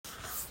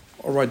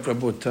All right,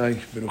 Rabotai,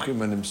 Beruchim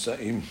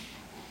Nimsaim.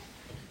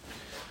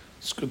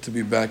 It's good to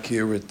be back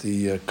here at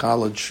the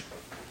college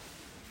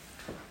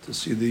to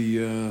see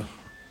the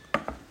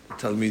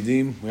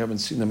Talmidim. We haven't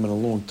seen them in a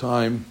long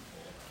time.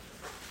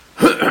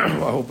 I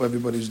hope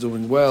everybody's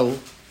doing well.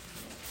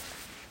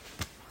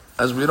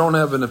 As we don't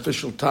have an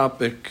official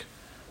topic,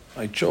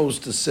 I chose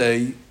to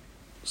say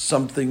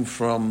something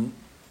from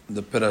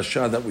the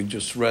parasha that we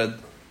just read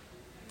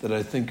that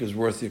I think is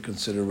worth your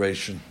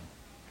consideration.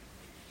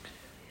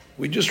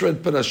 We just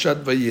read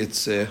Parashat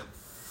Vayetzeh,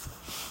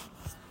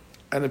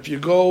 and if you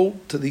go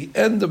to the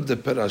end of the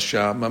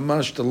parasha,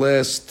 mamash the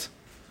last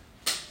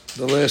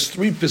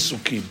three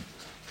pisukim,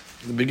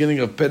 the beginning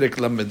of Perek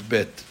Lamed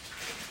Bet.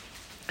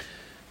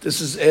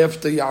 This is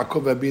after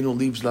Yaakov Abinu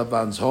leaves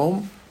Lavan's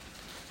home.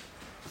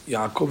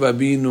 Yaakov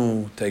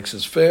Abinu takes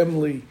his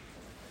family,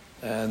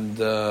 and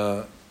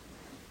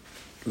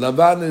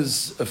Lavan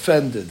is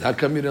offended. How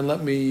come you didn't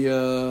let me?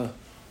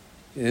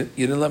 You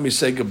didn't let me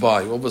say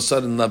goodbye. All of a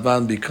sudden,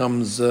 Lavan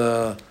becomes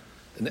an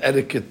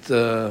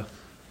etiquette,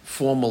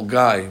 formal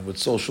guy with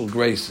social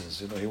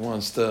graces. You know, he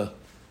wants to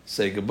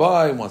say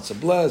goodbye, wants to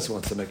bless,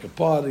 wants to make a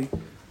party.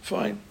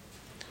 Fine.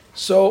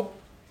 So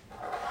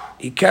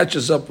he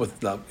catches up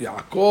with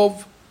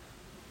Yaakov.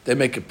 They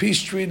make a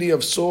peace treaty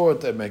of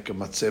sort. They make a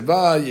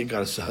matzeva,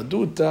 Yigar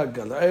Sahaduta,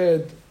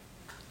 Galaed.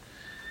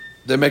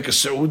 They make a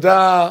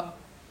seudah.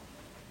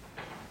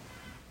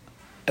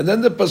 And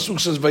then the pasuk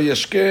says,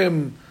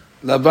 Vayashkem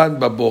Lavan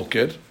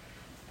baboker,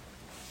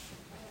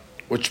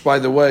 which, by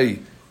the way,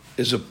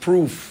 is a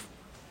proof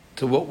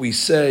to what we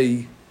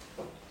say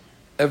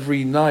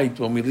every night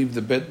when we leave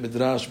the Bet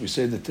Midrash. We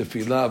say the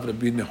Tefillah of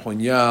Rabbi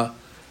Nechonya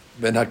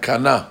ben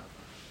Hakana,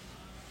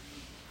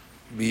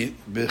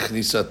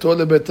 b'chnisato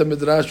lebet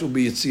midrash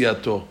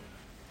u'b'yitziato.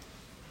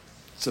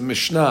 It's a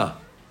Mishnah.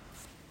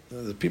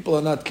 The people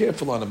are not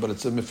careful on it, but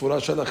it's a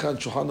Mefurash Halakha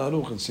Shulchan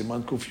Aruch and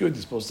Siman Kuf Yud. You're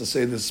supposed to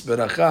say this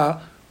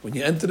beracha when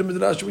you enter the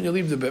Midrash, when you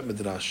leave the Bet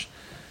Midrash.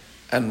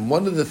 And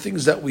one of the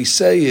things that we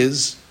say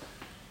is,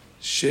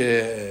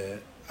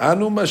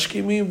 She'anu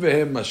mashkimim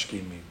vehem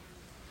mashkimim.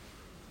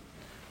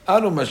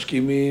 Anu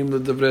mashkimim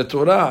l'devrei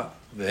Torah,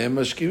 vehem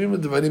mashkimim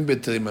l'devarim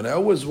betelim. And I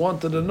always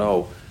wanted to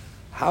know,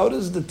 how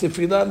does the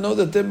Tefillah know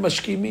that they're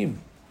mashkimim?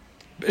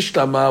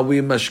 B'shtama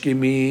we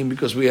mashkimim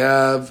because we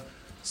have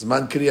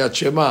Zman Kriyat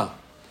Shema.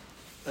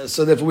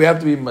 So therefore we have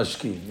to be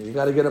mashkim. You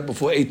got to get up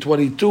before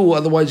 8:22,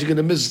 otherwise you're going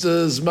to miss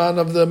the Zman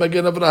of the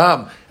Magen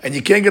Avraham. And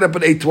you can't get up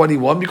at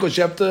 8:21 because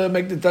you have to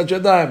make the Taj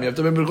Yadayim, you have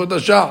to make Birkot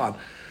HaShachar.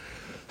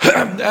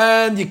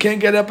 And you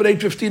can't get up at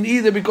 8:15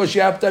 either because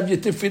you have to have your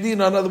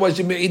tefillin on, otherwise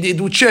you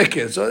do check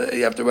it. So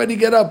you have to already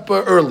get up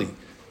early.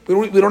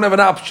 We don't have an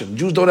option.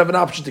 Jews don't have an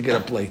option to get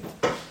up late.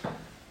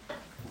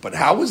 But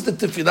how is the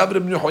tefillah of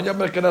Rabbi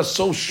Nechonya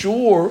so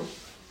sure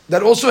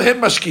that also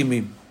him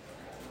mashkimim?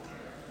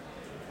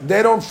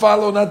 They don't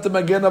follow not the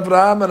Magen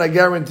Avraham, and I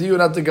guarantee you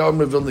not the Gaon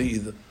Vilna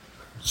either.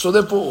 So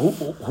therefore,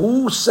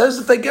 who says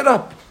that they get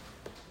up?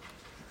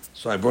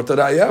 So I brought the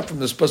raya from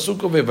this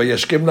pasuk of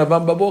Vayashkem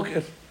Lavan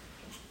baboker.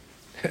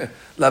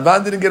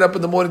 Lavan didn't get up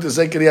in the morning to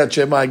say Kriyat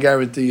Shema, I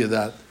guarantee you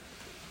that.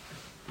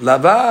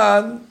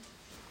 Lavan,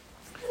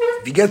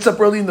 if he gets up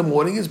early in the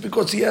morning, it's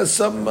because he has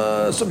some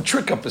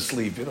trick up his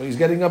sleeve. You know, he's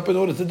getting up in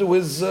order to do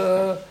his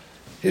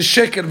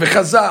sheker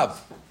v'chazav.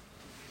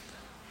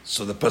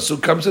 So the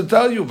pasuk comes to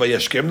tell you,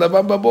 Vayashkem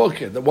Lavan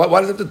baboker.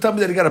 Why does it have to tell me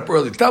that he got up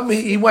early? Tell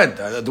me he went.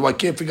 Do I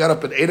care if he got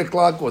up at 8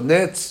 o'clock or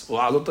Netz or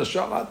Alot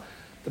HaShachar?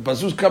 The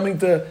pasuk's coming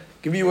to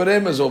give you a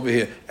remez over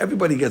here.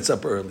 Everybody gets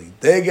up early.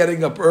 They're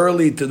getting up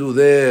early to do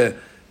their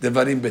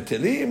devarim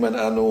betelim, and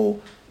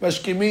anu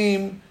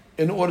mashkimim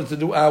in order to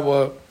do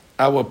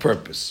our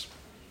purpose.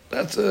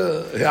 That's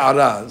a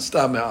ha'ara,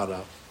 stam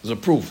ha'ara. There's a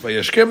proof.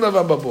 Vayashkem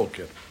Lavan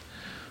baboker.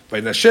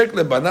 Vaynashek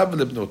lebanav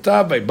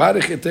lebnotav,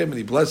 vaybarich etem, and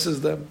he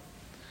blesses them.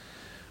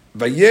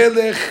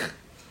 Vayelech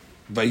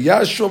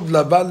vayashov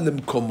Lavan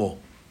lemkomo.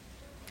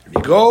 He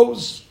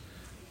goes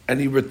and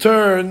he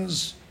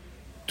returns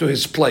to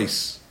his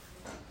place.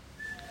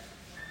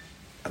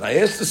 And I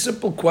asked a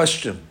simple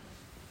question.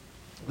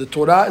 The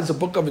Torah is a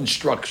book of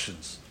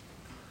instructions.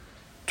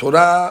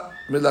 Torah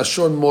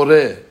milashon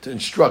moreh, to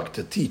instruct,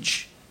 to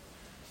teach.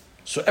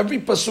 So every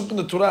pasuk in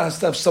the Torah has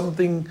to have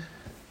something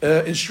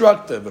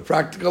instructive, a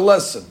practical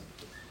lesson.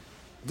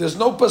 There's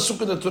no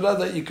pasuk in the Torah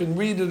that you can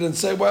read it and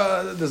say,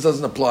 well, this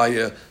doesn't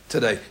apply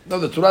today. No,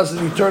 the Torah is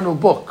an eternal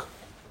book.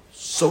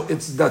 So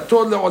it's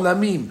dator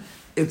le'olamim.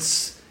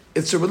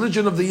 It's a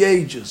religion of the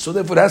ages. So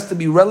therefore it has to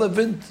be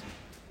relevant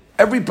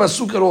every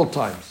pasuk at all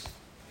times.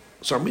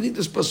 So I'm reading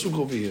this pasuk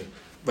over here.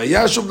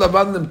 Vayashov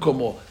Lavan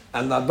lemkomo.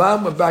 And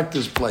Lavan went back to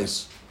his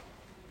place.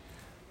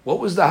 What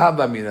was the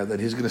Havamina? That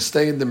he's going to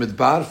stay in the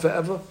Midbar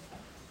forever?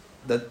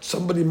 That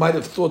somebody might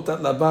have thought that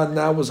Lavan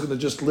now was going to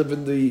just live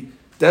in the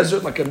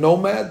desert like a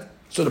nomad?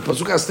 So the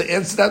pasuk has to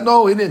answer that?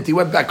 No, he didn't. He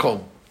went back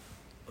home.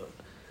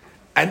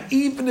 And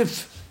even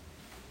if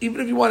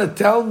you want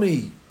to tell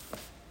me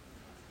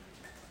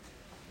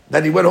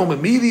that he went home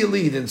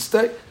immediately, he didn't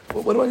stay,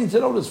 what do I need to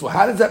know this for?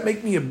 How does that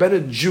make me a better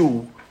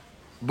Jew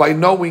by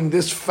knowing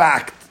this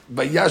fact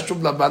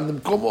Vayashub Lavan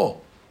Limkomo.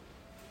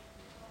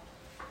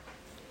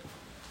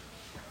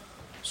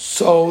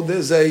 So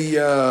there's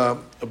a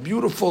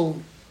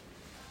beautiful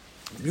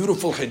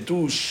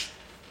chidush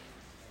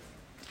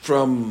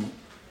from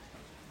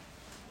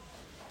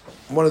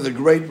one of the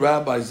great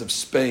rabbis of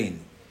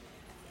Spain.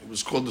 It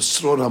was called the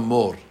Sror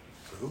Hamor.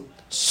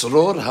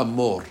 Sror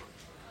Hamor.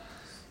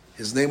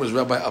 His name was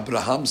Rabbi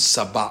Abraham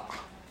Sabah.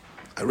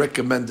 I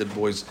recommend it,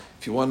 boys.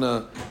 If you want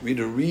to read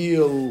a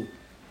real,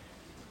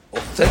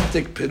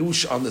 authentic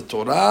Perush on the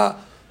Torah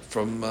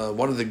from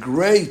one of the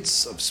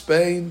greats of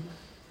Spain,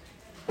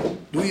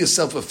 do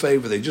yourself a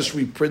favor. They just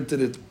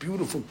reprinted it.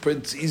 Beautiful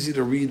print, easy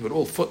to read with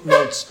all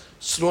footnotes.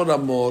 Sror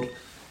Hamor.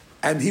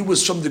 And he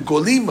was from the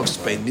Golim of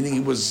Spain, meaning he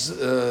was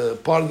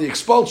part of the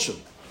expulsion.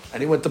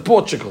 And he went to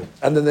Portugal.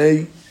 And then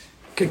they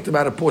kicked him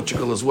out of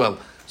Portugal as well.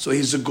 So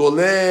he's a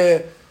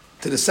Goleh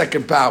to the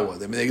second power.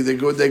 I mean, they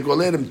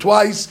Goleh him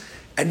twice.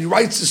 And he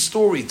writes his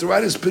story.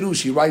 Throughout his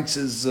Perush, he writes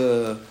his,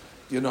 the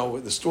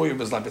story of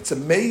his life. It's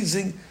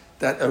amazing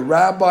that a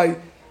rabbi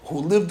who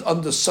lived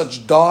under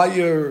such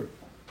dire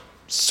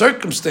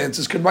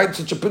circumstances can write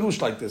such a Perush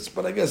like this.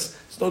 But I guess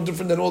it's no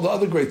different than all the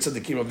other great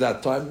tzaddikim of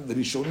that time, the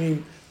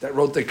Rishonim, that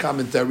wrote their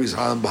commentaries.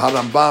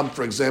 Harambam,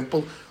 for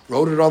example,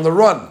 wrote it on the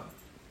run.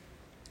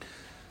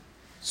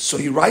 So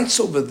he writes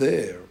over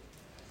there,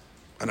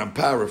 and I'm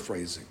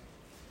paraphrasing,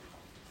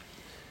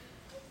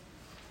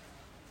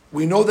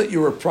 we know that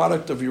you're a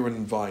product of your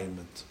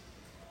environment.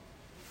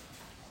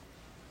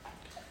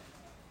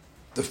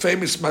 The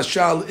famous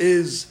mashal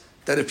is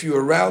that if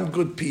you're around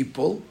good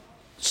people,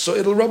 so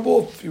it'll rub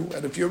off you.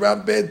 And if you're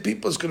around bad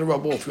people, it's going to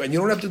rub off you. And you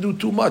don't have to do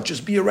too much,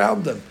 just be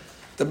around them.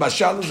 The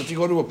mashal is if you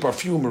go to a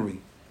perfumery,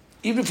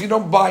 even if you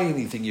don't buy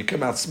anything, you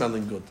come out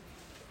smelling good.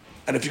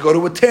 And if you go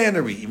to a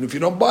tannery, even if you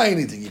don't buy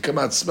anything, you come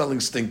out smelling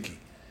stinky.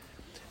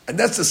 And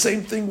that's the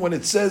same thing when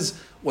it says,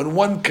 when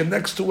one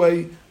connects to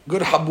a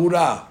good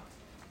habura,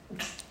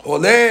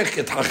 holech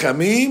et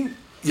hakamim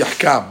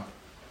yahkam.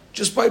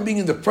 Just by being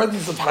in the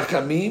presence of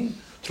hakamim,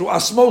 through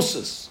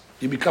osmosis,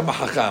 you become a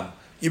hakam.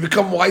 You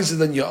become wiser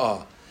than you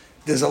are.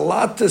 There's a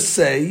lot to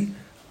say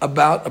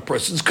about a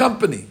person's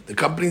company, the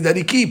company that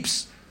he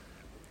keeps.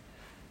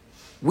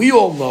 We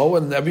all know,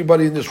 and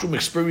everybody in this room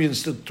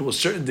experienced it to a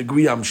certain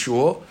degree, I'm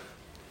sure,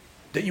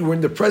 that you were in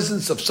the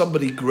presence of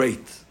somebody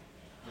great.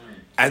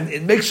 And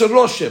it makes a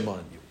roshem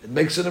on you. It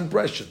makes an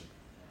impression.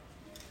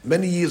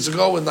 Many years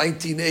ago, in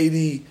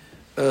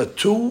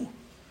 1982,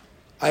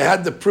 I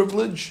had the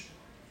privilege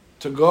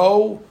to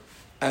go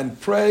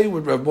and pray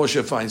with Rav Moshe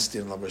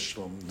Feinstein.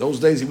 Those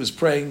days he was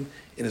praying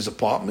in his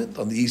apartment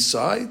on the east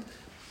side,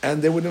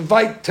 and they would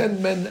invite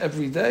 10 men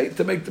every day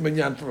to make the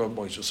minyan for Rav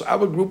Moshe. So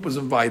our group was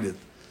invited.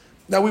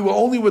 Now, we were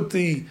only with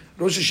the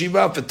Rosh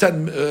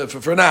Hashiva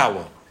for an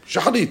hour,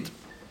 shaharit.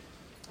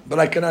 But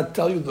I cannot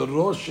tell you the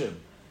Roshim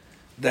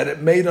that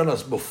it made on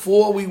us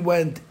before we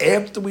went,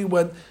 after we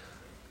went.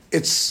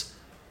 It's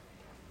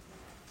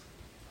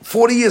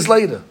 40 years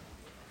later.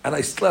 And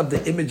I still have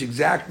the image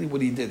exactly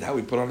what he did, how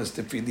he put on his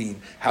tefillin,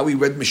 how he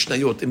read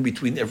Mishnayot in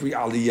between every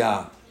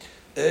aliyah,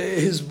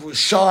 his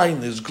shine,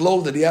 his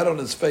glow that he had on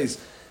his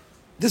face.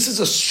 This is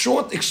a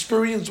short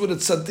experience with a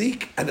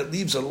tzaddik, and it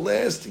leaves a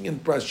lasting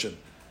impression.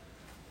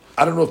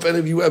 I don't know if any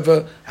of you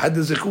ever had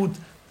the zechut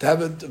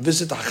to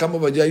visit Hacham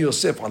Ovadia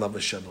Yosef alav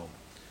shalom.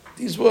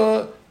 These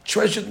were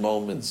treasured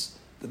moments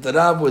that the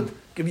Rav would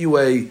give you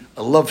a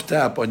love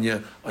tap on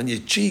your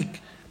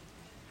cheek.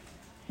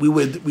 We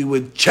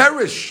would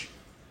cherish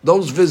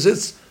those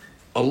visits.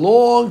 A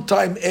long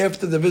time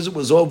after the visit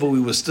was over, we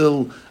were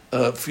still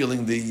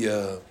feeling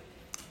the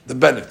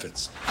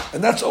benefits,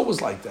 and that's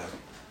always like that.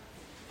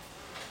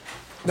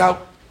 Now,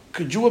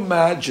 could you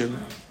imagine?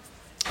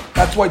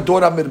 That's why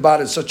Dora Midbar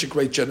is such a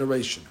great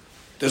generation.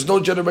 There's no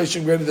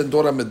generation greater than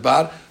Dora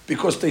Midbar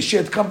because they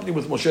shared company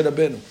with Moshe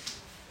Rabbeinu.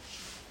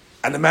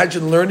 And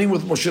imagine learning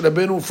with Moshe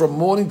Rabbeinu from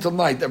morning till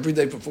night, every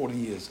day for 40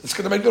 years. It's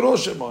going to make a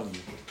roshem on you.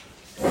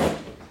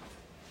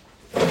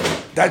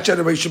 That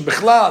generation,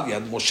 Bichlal, you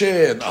had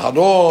Moshe and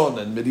Aaron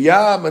and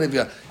Miriam, and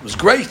it was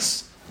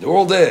great. They were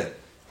all there.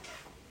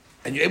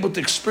 And you're able to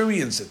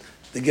experience it.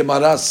 The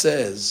Gemara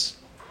says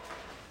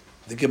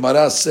in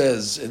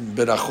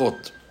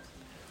Berachot,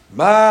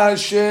 Ma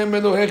Hashem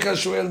Elohecha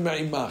shoel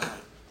me'imach.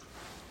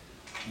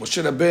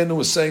 Moshe Rabbeinu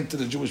was saying to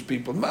the Jewish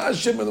people, Ma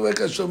Hashem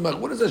Elohecha shoel me'imach.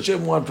 What does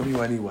Hashem want from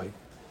you anyway?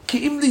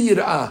 Ki'im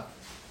liyir'ah.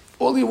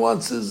 All he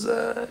wants is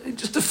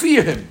just to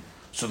fear him.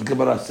 So the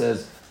Gemara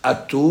says,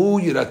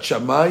 Atu yirat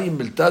shamayim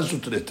milta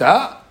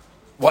zutreta.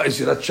 Why is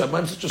yirat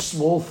shamayim such a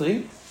small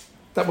thing?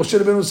 That Moshe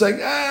Rabbeinu was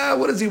saying,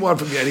 what does he want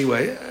from you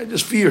anyway? I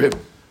just fear him.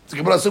 The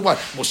Gemara said, what?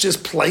 Moshe is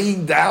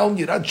playing down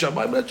yirat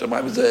shamayim. Yirat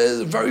shamayim is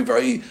a very,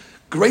 very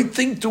great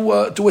thing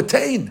to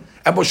attain.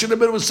 And Moshe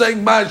Rabbeinu was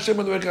saying, Ma Hashem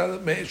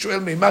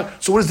shoel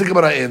me'imach. So what does the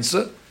Gemara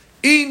answer?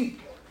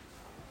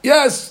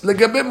 Yes,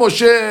 legabe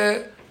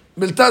Moshe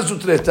milta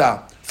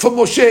zutreta. For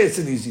Moshe, it's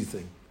an easy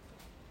thing.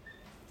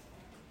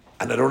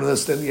 And I don't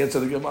understand the answer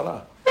to the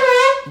Gemara.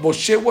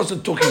 Moshe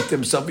wasn't talking to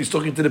himself, he's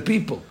talking to the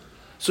people.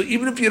 So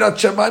even if Yirat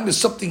Shamayim is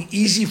something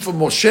easy for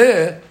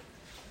Moshe,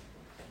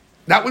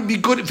 That would be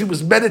good if he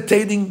was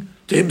meditating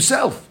to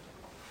himself.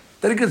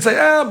 Then he could say,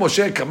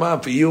 Moshe, come on,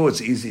 for you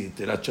it's easy,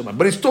 Yirat Shamayim.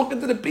 But he's talking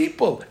to the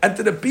people. And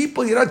to the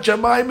people, Yirat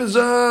Shamayim is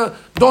a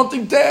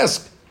daunting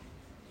task.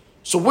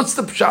 So what's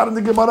the pshat in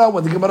the Gemara?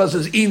 When the Gemara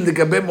says, In the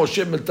Gabe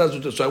Moshe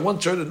Meltazut. So I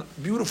once heard a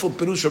beautiful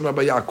pirush from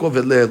Rabbi Yaakov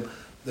Hillel,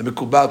 the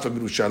Mekubal from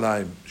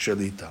Yerushalayim,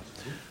 Shalita.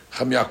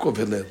 Cham Yaakov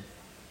Hillel.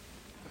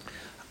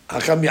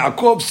 Cham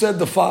Yaakov said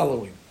the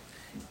following.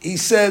 He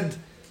said,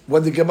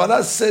 when the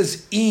Gemara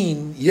says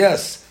in,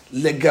 yes,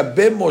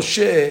 legabe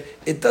Moshe,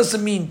 it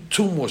doesn't mean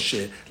to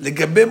Moshe.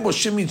 Legabe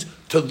Moshe means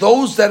to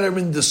those that are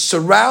in the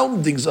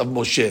surroundings of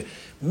Moshe.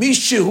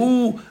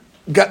 Mishehu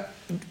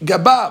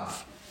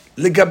gabav.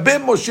 Legabe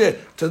Moshe,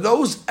 to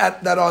those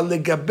that are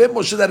legabe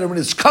Moshe, that are in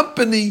his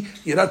company,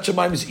 Yirat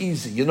Shamayim is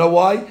easy. You know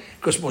why?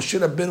 Because Moshe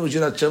Rabbeinu's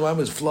Yirat Shamayim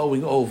is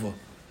flowing over.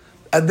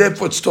 And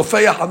therefore it's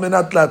tofeyach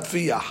amenat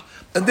latfiyach.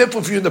 And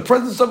therefore if you're in the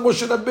presence of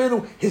Moshe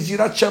Rabbeinu, his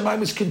Yirat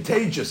Shamayim is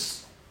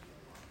contagious.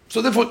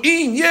 So therefore,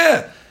 legabe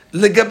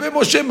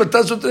Moshe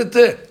metazut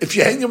reteh. If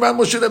you hang around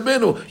Moshe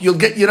Rabbeinu, you'll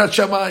get Yirat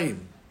Shamayim.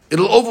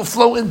 It'll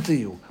overflow into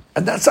you.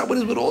 And that's how it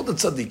is with all the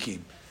tzaddikim.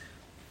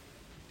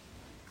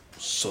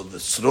 So the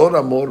Sror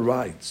Amor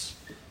writes,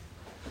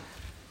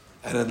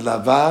 and in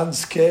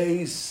Lavan's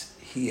case,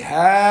 he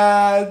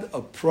had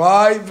a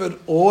private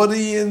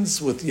audience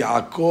with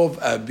Yaakov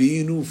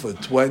Abinu for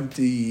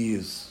 20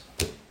 years.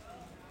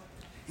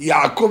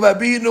 Yaakov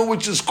Abinu,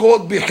 which is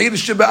called Bihir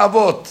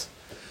Shebe'avot.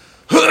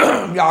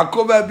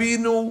 Yaakov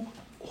Abinu,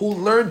 who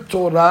learned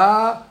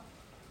Torah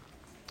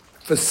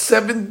for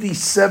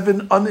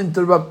 77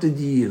 uninterrupted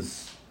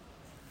years.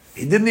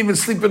 He didn't even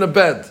sleep in a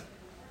bed.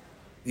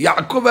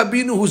 Yaakov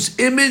Abinu, whose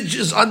image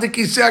is on the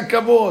Kisei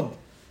HaKavod.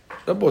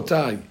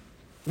 Rabotai,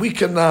 we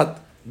cannot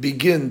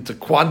begin to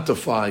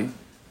quantify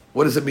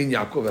what does it mean,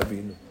 Yaakov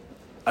Abinu.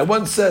 I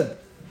once said,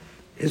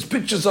 his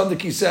picture's on the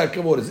Kisei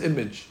HaKavod, his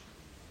image.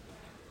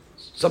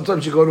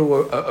 Sometimes you go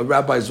to a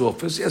rabbi's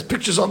office, he has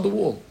pictures on the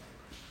wall.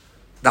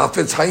 Now,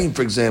 Hafetz Chaim,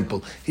 for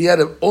example, he had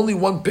only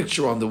one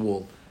picture on the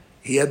wall.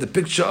 He had the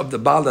picture of the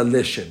Baal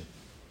HaLeshem.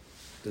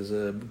 There's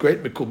a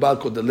great Mekubal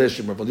called the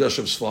Leshem, Rav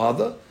Elyashiv's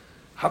father.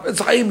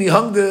 Hafetz Chaim, he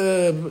hung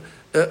the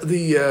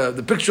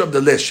picture of the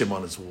Leshem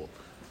on his wall.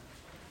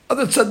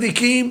 Other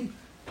tzaddikim,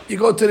 you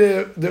go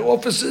to their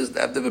offices,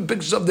 they have different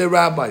pictures of their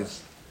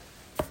rabbis.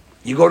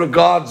 You go to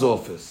God's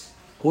office.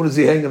 Who does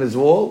he hang on his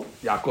wall?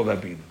 Yaakov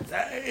Abinu.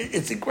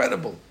 It's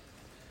incredible.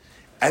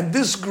 And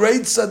this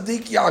great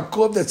tzaddik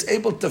Yaakov that's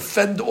able to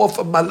fend off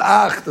a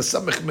malach, the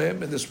Samech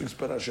Mem, in this week's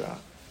parasha,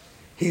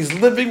 he's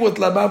living with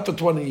Laban for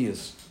 20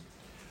 years.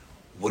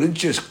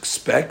 Wouldn't you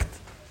expect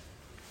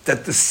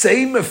that the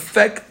same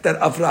effect that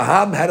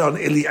Avraham had on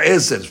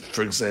Eliezer,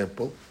 for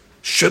example,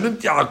 shouldn't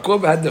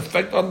Yaakov have the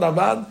effect on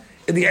Laban?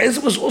 Eliezer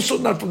was also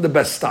not from the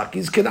best stock.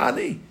 He's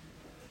Kenani.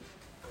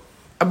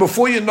 And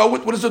before you know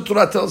it, what does the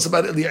Torah tell us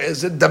about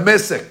Eliezer?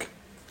 Damascus.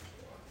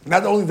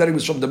 Not only that he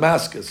was from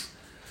Damascus,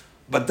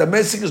 but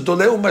Damascus is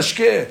Doleu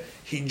Mashkeh.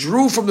 He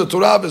drew from the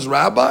Torah of his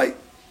rabbi,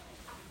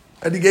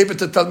 and he gave it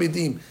to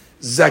Talmidim.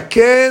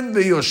 Zaken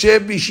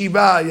ve'yoshev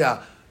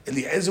b'shivaya.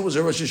 Eliezer was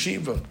a Rosh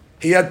Yeshiva.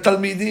 He had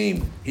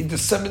Talmidim. He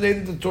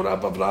disseminated the Torah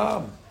of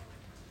Abraham.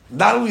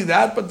 Not only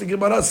that, but the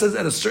Gemara says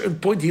at a certain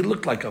point he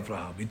looked like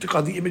Abraham. He took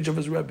on the image of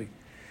his Rebbe.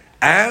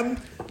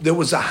 And there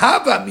was a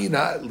Hava Amina,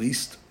 at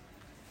least,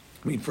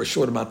 for a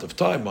short amount of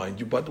time, mind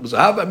you, but there was a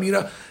Hava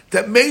Amina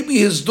that maybe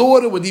his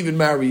daughter would even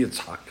marry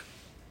Yitzhak.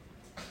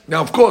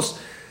 Now, of course,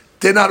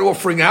 they're not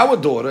offering our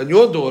daughter and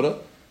your daughter.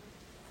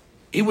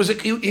 He was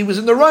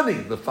in the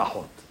running, the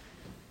Fahot.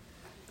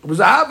 It was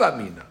a Hava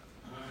Amina.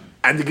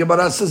 And the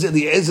Gemara says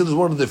Eliezer is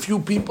one of the few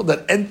people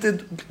that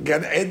entered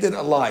Gan Eden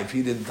alive.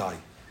 He didn't die.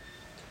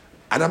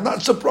 And I'm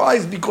not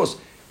surprised because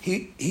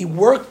he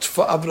worked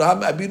for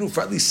Avraham Abinu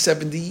for at least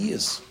 70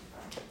 years.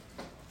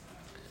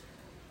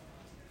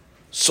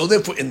 So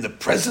therefore, in the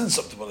presence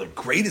of one of the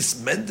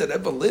greatest men that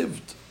ever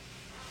lived,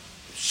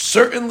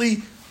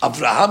 certainly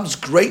Avraham's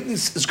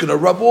greatness is going to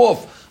rub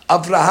off.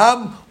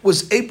 Avraham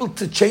was able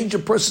to change a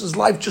person's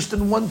life just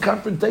in one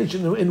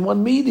confrontation, in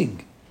one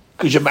meeting.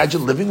 Could you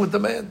imagine living with the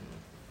man?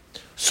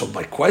 So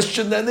my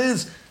question then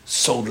is,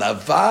 so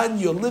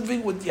Lavan, you're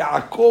living with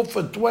Yaakov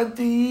for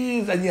 20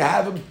 years and you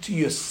have him to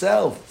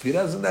yourself. He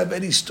doesn't have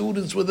any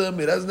students with him.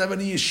 He doesn't have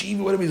any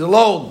yeshiva with him. He's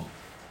alone.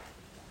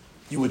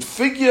 You would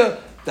figure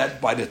that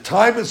by the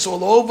time it's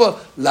all over,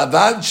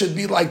 Lavan should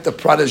be like the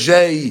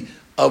protege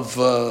of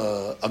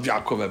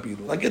Yaakov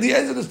Abinu. Like in the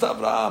end of this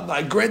Abraham,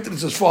 I granted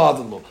it's his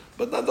father-in-law.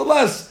 But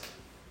nonetheless,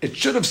 it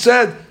should have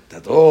said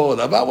that,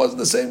 Lavan wasn't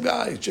the same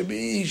guy.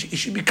 He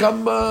should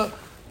become...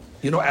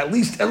 at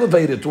least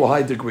elevated to a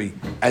high degree.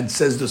 And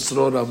says the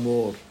Sror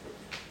Amor,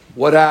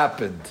 what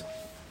happened?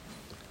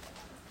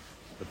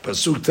 The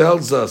Pasuk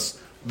tells us,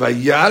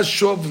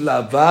 Vayashov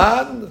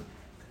Lavan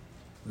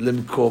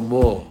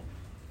Limkomo.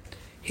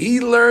 He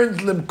learned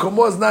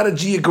Limkomo is not a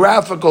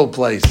geographical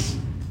place.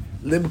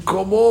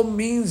 Limkomo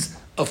means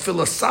a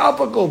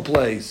philosophical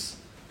place,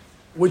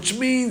 which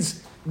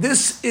means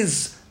this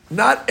is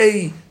not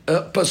a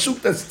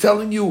Pasuk that's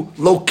telling you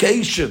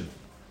location.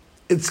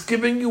 It's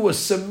giving you a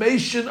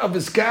summation of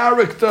his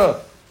character.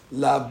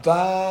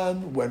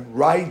 Lavan went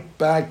right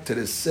back to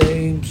the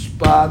same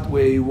spot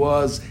where he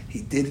was.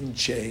 He didn't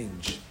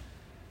change.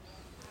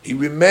 He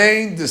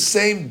remained the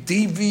same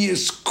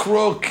devious,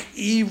 crook,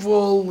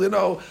 evil,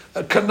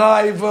 a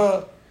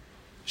conniver.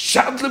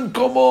 Shadlim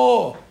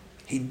Komo.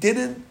 He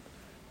didn't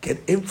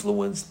get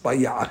influenced by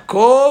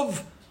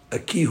Yaakov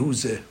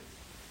Akihuzeh,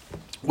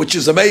 which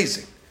is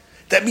amazing.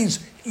 That means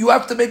you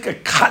have to make a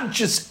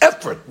conscious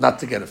effort not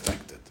to get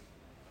affected.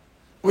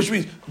 Which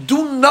means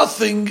do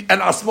nothing and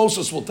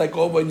osmosis will take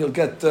over and you'll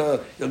get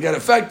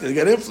affected, you'll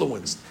get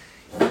influenced.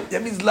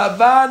 That means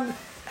Lavan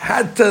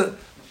had to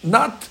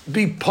not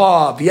be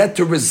pav, he had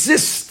to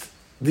resist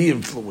the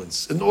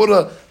influence in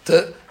order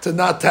to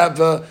not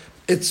have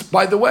it's,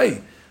 by the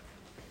way,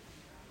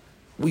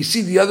 we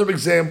see the other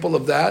example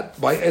of that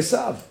by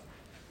Esav.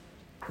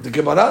 The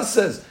Gemara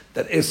says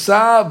that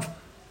Esav,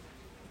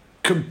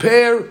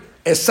 compare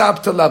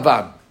Esav to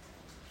Lavan.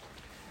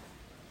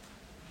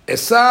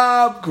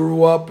 Esav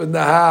grew up in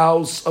the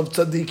house of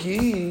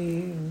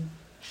tzaddikim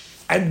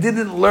and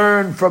didn't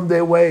learn from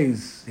their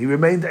ways. He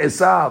remained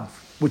Esav,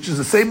 which is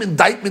the same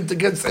indictment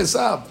against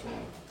Esav.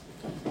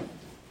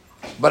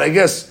 But I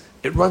guess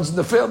it runs in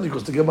the family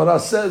because the Gemara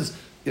says,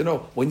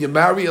 when you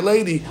marry a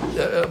lady,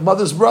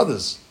 mother's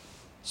brothers.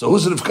 So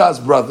who's Rivka's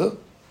brother?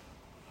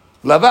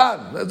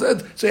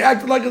 Lavan. So he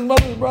acted like his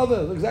mother's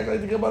brother, exactly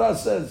like the Gemara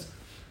says.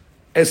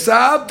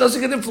 Esav doesn't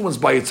get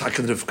influenced by Yitzhak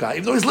and Rivka,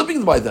 even though he's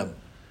living by them.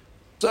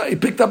 So he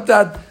picked up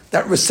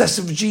that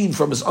recessive gene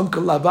from his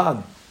uncle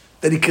Lavan,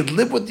 that he could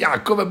live with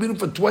Yaakov Avinu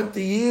for 20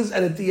 years,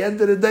 and at the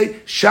end of the day,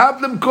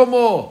 Shablim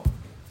Komo,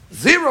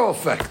 zero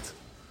effect.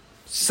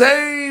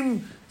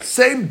 Same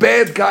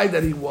bad guy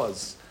that he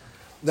was.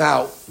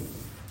 Now,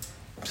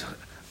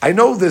 I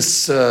know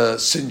this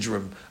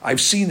syndrome.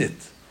 I've seen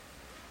it,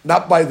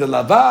 not by the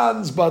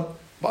Lavans, but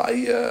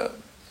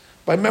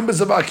by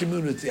members of our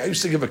community. I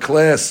used to give a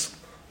class,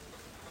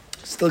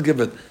 still give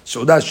it,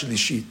 Seudah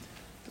Shlishit.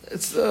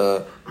 It's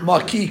the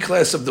marquee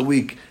class of the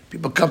week.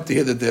 People come to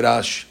hear the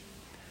Dirash.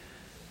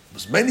 It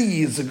was many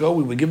years ago.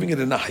 We were giving it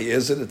in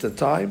Ahiyezet at the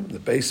time, in the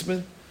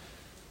basement.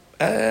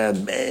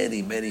 And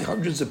many, many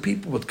hundreds of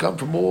people would come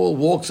from all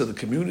walks of the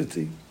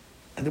community.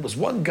 And there was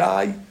one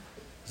guy,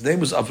 his name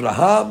was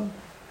Avraham.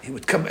 He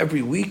would come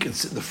every week and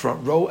sit in the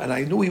front row, and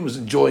I knew he was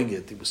enjoying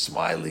it. He was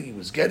smiling, he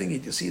was getting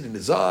it, you see it in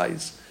his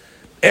eyes.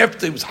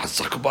 After, he was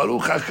Hasak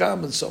Baruch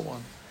Hakam and so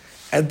on.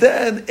 And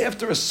then,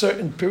 after a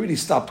certain period, he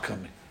stopped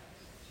coming.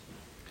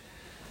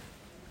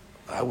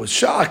 I was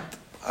shocked.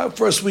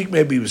 First week,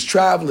 maybe he was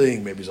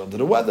traveling, maybe he's under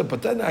the weather,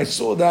 but then I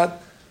saw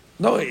that,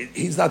 no,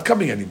 he's not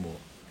coming anymore.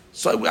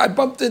 So I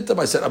bumped into him.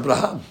 I said,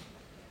 Abraham,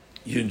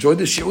 you enjoyed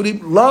the shiurim?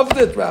 Loved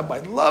it, Rabbi,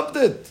 loved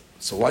it.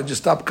 So why'd you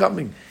stop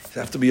coming? I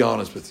have to be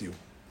honest with you.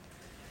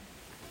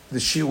 The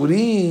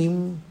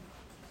shiurim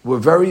were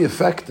very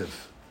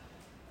effective,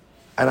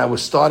 and I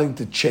was starting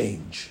to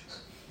change.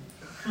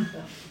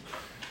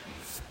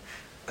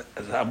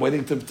 I'm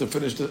waiting to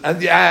finish this.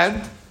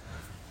 And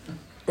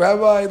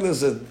Rabbi,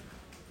 listen,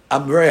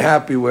 I'm very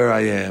happy where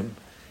I am.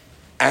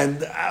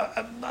 And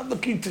I'm not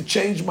looking to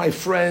change my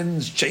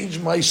friends, change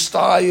my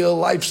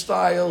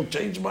lifestyle,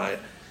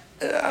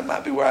 I'm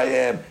happy where I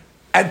am.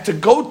 And to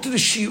go to the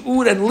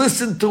shiur and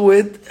listen to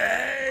it,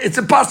 it's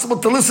impossible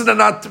to listen and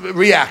not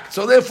react.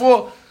 So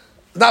therefore,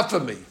 not for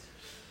me.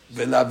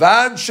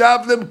 V'Lavan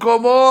shav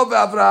lemkomo,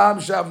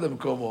 v'Avraham shav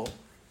lemkomo.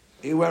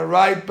 He went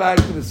right back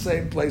to the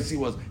same place he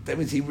was. That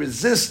means he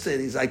resisted.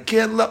 He's, I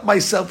can't let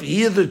myself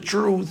hear the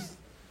truth.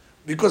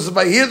 Because if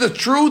I hear the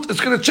truth,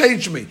 it's going to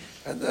change me,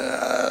 and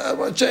I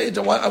want to change.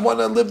 I want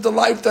to live the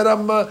life that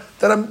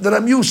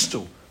I'm used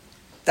to.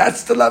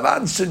 That's the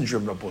Lavan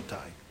syndrome,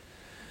 Rabotai.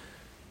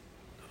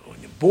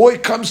 When your boy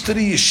comes to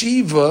the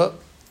yeshiva,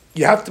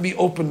 you have to be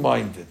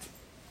open-minded.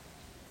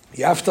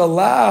 You have to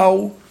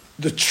allow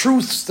the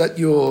truths that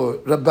your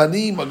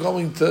rabbanim are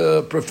going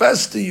to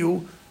profess to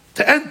you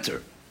to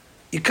enter.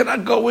 You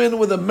cannot go in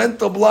with a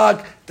mental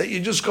block that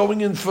you're just going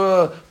in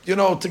for,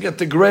 to get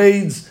the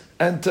grades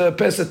and to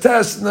pass a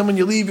test, and then when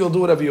you leave, you'll do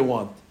whatever you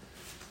want.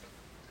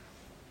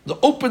 The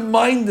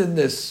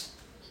open-mindedness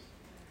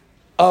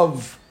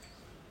of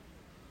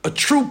a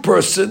true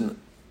person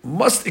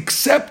must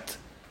accept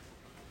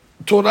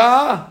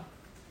Torah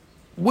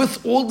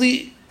with all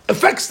the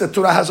effects that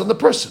Torah has on the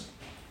person.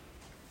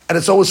 And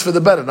it's always for the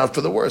better, not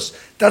for the worse.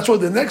 That's why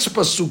the next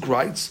pasuk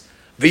writes,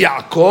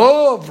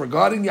 V'Yaakov,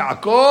 regarding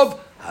Yaakov,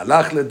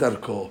 halach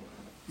ledarko.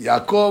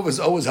 Yaakov is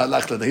always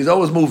halach ledarko. He's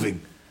always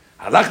moving.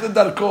 Halach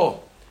ledarko.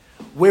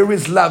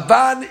 Whereas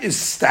Lavan is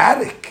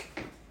static.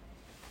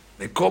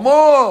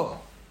 Nekomo.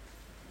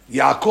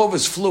 Yaakov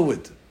is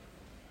fluid.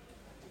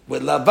 Where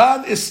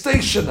Lavan is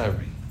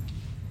stationary.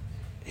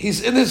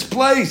 He's in his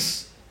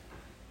place.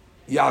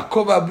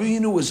 Yaakov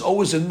Avinu is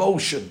always in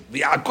motion.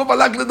 Yaakov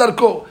halach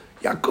ledarko.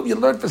 Yaakov, you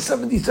learned for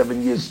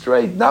 77 years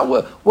straight. Now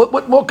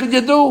what more can you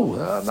do?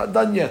 Not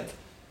done yet.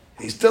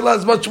 He still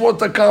has much more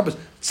to accomplish.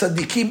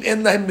 Tzaddikim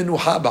en lahem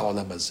menuha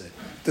ba'olam hazeh.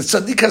 The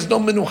tzaddik has no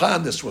menuha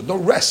in this world, no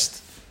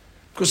rest.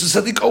 Because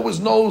the Tzaddik always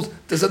knows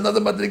there's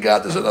another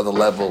madrigat, there's another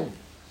level.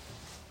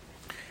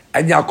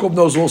 And Yaakov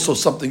knows also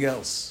something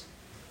else.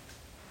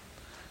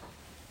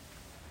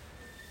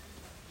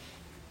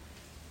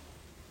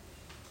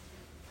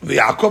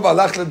 Yaakov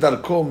alach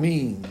ledarko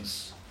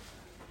means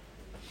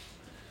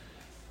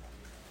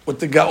what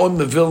the Gaon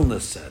Mevilna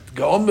said.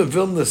 Gaon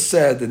Mevilna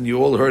said, and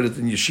you all heard it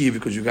in Yeshiva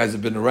because you guys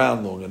have been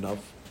around long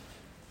enough.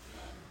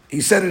 He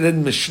said it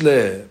in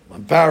Mishleh,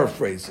 I'm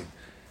paraphrasing,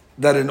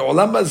 that in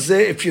Olam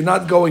Hazeh, if you're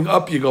not going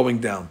up, you're going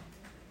down.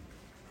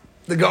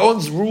 The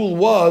Gaon's rule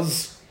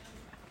was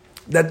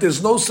that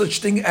there's no such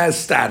thing as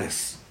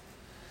status.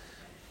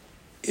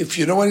 If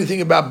you know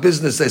anything about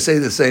business, they say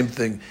the same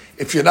thing.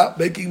 If you're not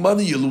making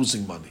money, you're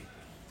losing money.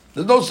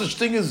 There's no such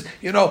thing as,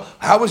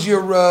 how was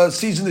your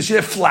season this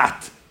year?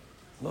 Flat.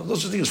 No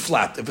such thing as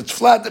flat. If it's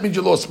flat, that means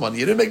you lost money.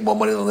 You didn't make more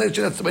money than last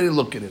year, that's the way to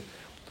look at it.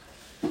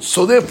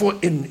 So therefore,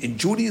 in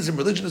Judaism,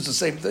 religion is the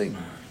same thing.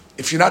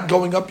 If you're not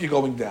going up, you're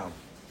going down.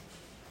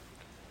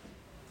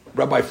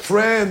 Rabbi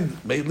Friend,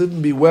 may live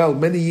and be well,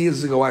 many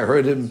years ago I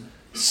heard him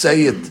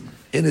say it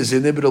in his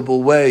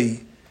inimitable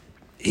way.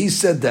 He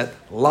said that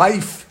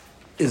life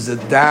is a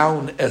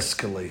down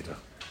escalator.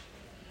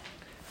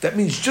 That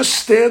means just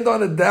stand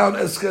on a down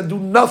escalator, do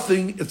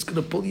nothing, it's going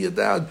to pull you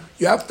down.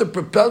 You have to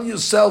propel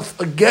yourself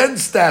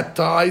against that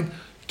tide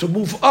to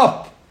move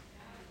up.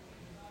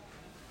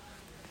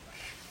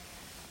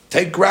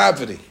 Take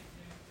gravity.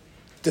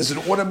 There's an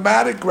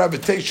automatic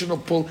gravitational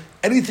pull.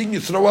 Anything you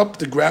throw up,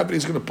 the gravity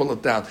is going to pull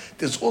it down.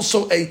 There's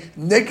also a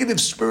negative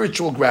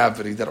spiritual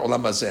gravity that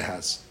Olam Hazeh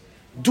has.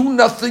 Do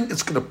nothing,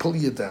 it's going to pull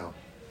you down.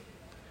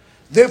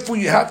 Therefore,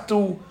 you have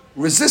to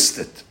resist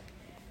it.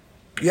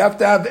 You have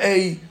to have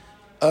a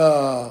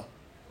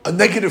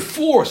negative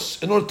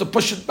force in order to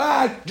push it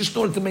back, just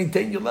in order to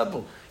maintain your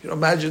level.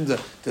 Imagine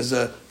there's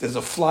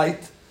a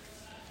flight,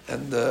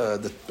 and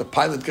the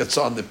pilot gets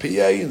on the PA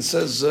and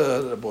says,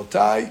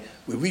 Rabotai,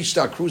 we reached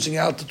our cruising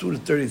altitude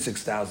at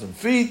 36,000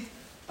 feet.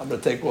 I'm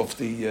going to take off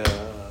the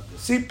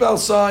seatbelt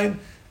sign,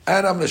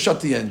 and I'm going to shut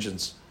the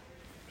engines.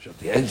 Shut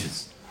the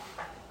engines.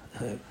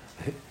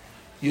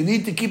 You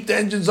need to keep the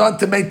engines on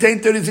to maintain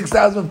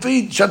 36,000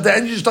 feet. Shut the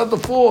engines, start to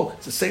fall.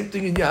 It's the same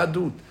thing in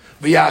Yahadut.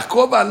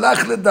 V'Yaakov alach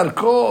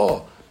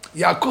ledarko.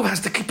 Yaakov has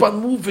to keep on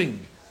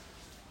moving.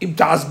 Im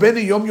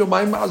ta'azbeni yom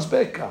yomayim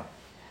ma'azbeka.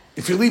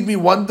 If you leave me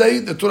one day,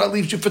 the Torah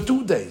leaves you for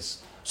 2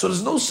 days. So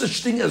there's no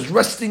such thing as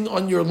resting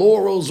on your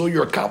laurels or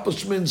your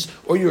accomplishments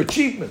or your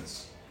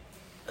achievements.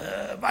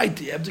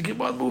 You have to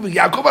keep on moving.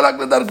 Yaakov alach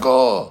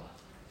ledarko.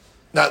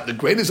 Now, the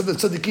greatest of the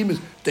tzaddikim is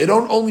they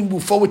don't only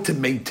move forward to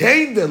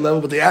maintain their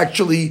level, but they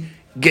actually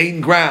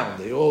gain ground.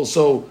 They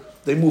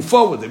move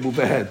forward, they move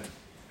ahead.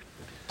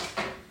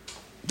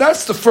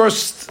 That's the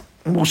first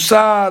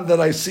musar that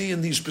I see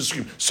in these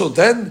pesukim. So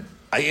then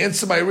I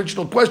answer my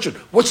original question.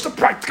 What's the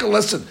practical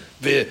lesson?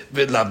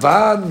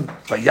 V'Lavan,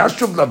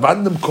 v'yashuv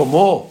Lavan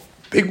nemkomo.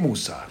 Big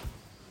musar.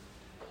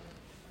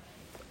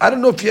 I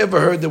don't know if you ever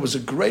heard, there was a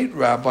great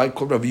rabbi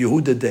called Rabbi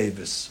Yehuda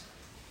Davis.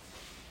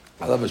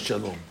 Alav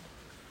Shalom.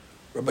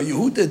 Rabbi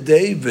Yehuda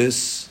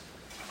Davis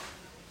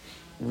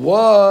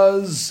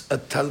was a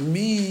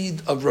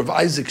Talmid of Rav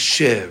Isaac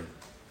Sher,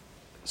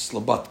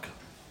 Slobodka.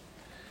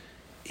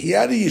 He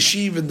had a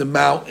yeshiva in the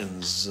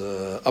mountains,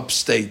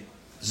 upstate,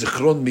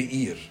 Zichron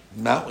Meir,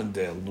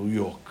 Mountaindale, New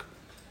York.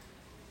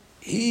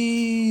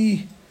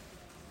 He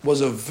was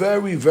a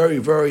very, very,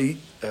 very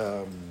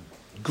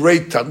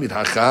great Talmid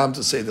Hacham,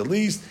 to say the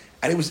least,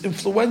 and he was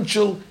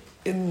influential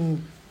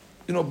in,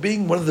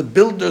 being one of the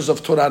builders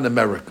of Torah in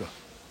America.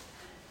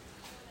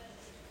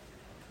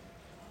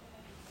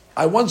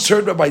 I once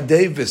heard Rabbi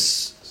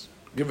Davis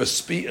give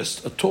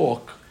a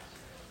talk,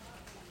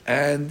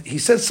 and he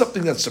said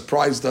something that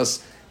surprised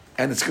us,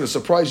 and it's going to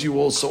surprise you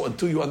also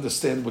until you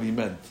understand what he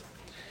meant.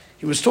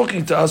 He was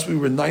talking to us, we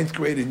were in 9th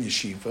grade in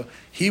yeshiva.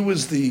 He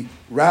was the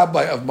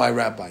rabbi of my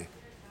rabbi.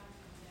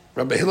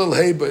 Rabbi Hillel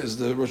Heba is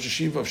the Rosh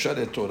Yeshiva of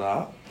Sharet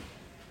Torah,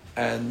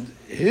 and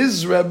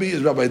his rabbi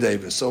is Rabbi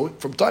Davis. So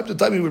from time to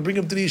time he would bring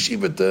him to the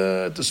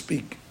yeshiva to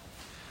speak.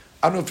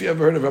 I don't know if you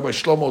ever heard of Rabbi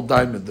Shlomo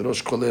Diamond, the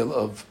Rosh Kolel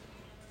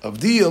of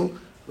Deal.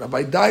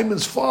 Rabbi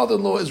Diamond's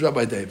father-in-law is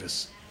Rabbi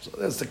Davis. So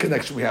that's the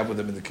connection we have with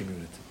him in the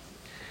community.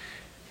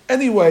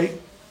 Anyway,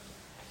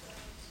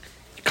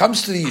 he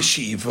comes to the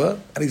yeshiva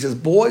and he says,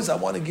 boys, I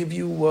want to give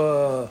you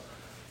a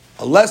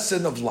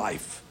lesson of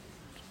life.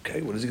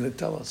 Okay, what is he going to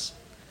tell us?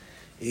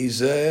 He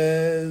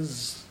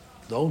says,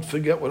 don't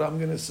forget what I'm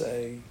going to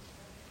say.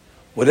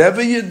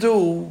 Whatever you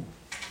do,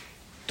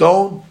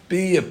 don't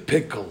be a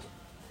pickle.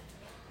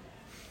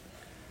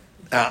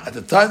 Now, at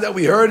the time that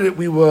we heard it,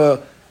 we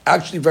were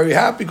actually very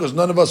happy because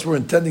none of us were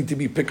intending to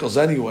be pickles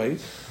anyway.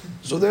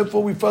 So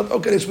therefore we felt,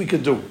 okay, this we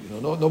could do.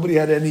 Nobody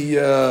had any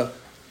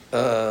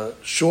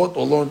short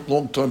or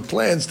long-term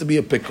plans to be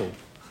a pickle.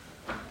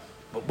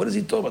 But what is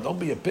he talking about? Don't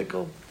be a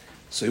pickle.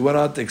 So he went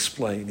on to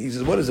explain. He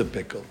says, what is a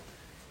pickle?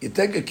 You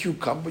take a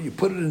cucumber, you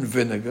put it in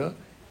vinegar,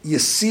 you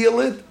seal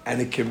it,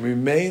 and it can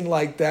remain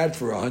like that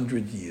for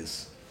 100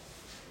 years.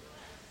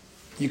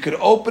 You could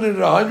open it in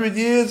 100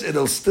 years,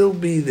 it'll still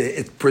be there.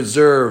 It's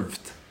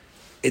preserved.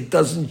 It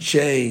doesn't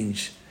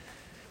change.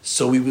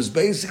 So he was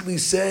basically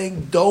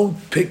saying,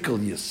 don't pickle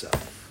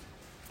yourself.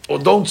 Or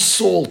don't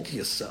salt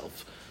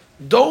yourself.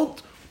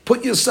 Don't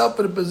put yourself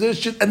in a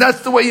position, and that's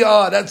the way you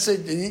are, that's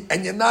it.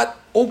 And you're not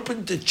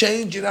open to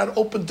change, you're not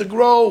open to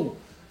grow.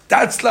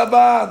 That's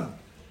Lavan.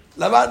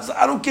 Lavan says,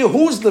 I don't care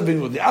who's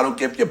living with me. I don't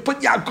care if you put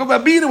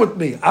Yaakov Abinu with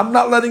me. I'm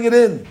not letting it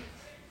in.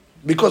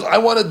 Because I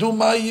want to do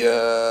my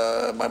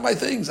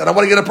things. And I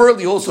want to get up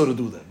early also to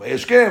do that.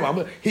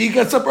 He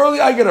gets up early,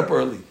 I get up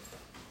early.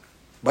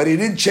 But he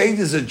didn't change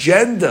his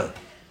agenda.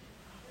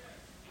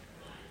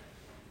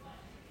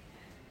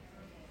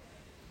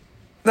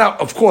 Now,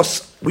 of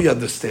course, we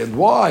understand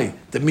why.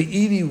 The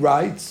Meiri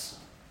writes,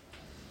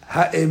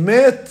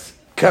 Ha'emet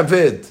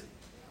kaved,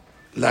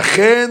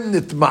 lachen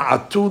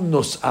nitma'atun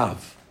nos'av.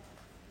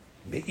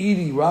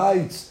 Meiri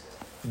writes,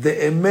 the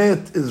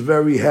emet is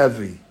very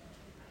heavy.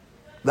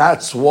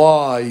 That's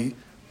why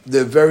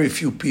there are very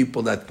few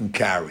people that can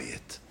carry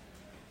it.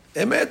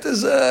 Emet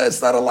is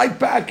it's not a light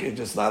package.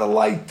 It's not a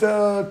light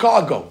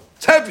cargo.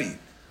 It's heavy.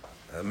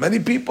 Many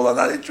people are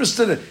not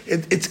interested in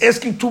it. It's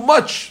asking too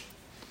much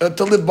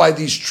to live by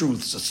these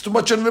truths. It's too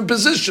much of an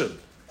imposition.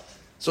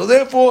 So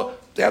therefore,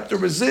 they have to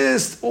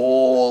resist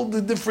all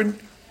the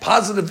different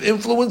positive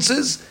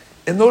influences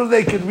in order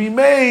they can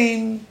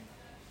remain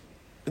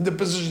in the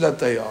position that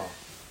they are.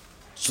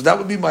 So that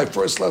would be my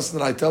first lesson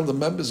that I tell the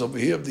members over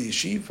here of the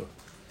yeshiva.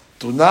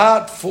 Do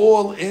not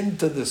fall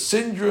into the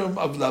syndrome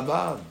of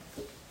Lavan.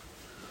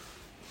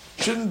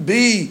 Shouldn't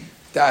be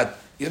that,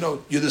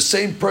 you're the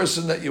same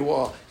person that you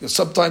are.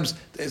 Sometimes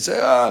they say,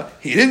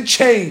 he didn't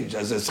change,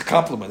 as it's a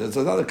compliment. It's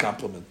another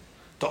compliment.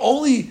 The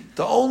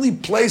only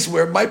place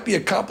where it might be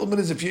a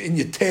compliment is if you're in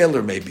your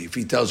tailor, maybe, if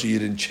he tells you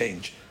didn't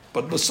change.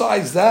 But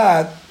besides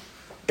that,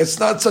 it's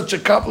not such a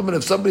compliment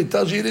if somebody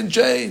tells you didn't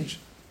change.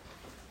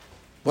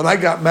 When I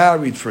got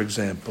married, for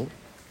example,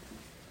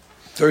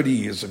 30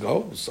 years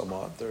ago, I'm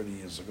a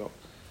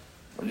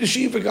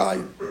yeshiva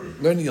guy,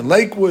 learning in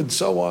Lakewood,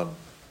 so on.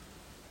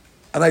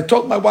 And I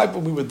told my wife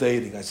when we were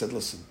dating, I said,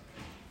 listen,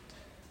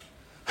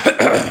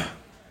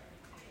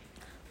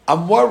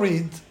 I'm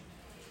worried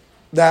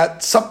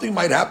that something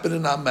might happen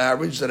in our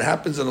marriage that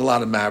happens in a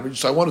lot of marriage,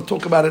 so I want to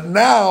talk about it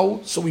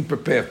now so we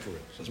prepare for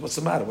it. I said, what's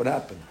the matter? What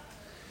happened?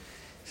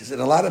 She said,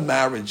 in a lot of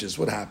marriages,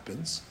 what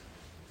happens?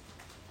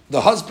 The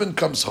husband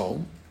comes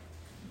home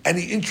and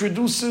he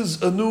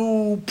introduces a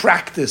new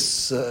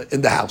practice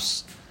in the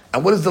house.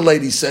 And what does the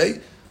lady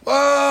say?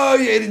 Oh,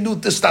 you didn't do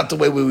this, not the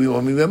way we were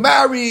when we were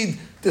married.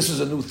 This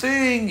is a new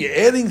thing. You're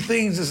adding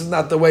things. This is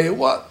not the way it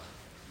was.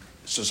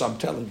 So I'm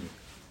telling you,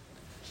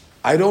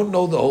 I don't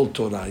know the whole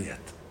Torah yet.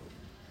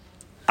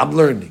 I'm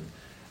learning.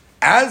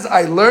 As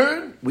I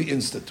learn, we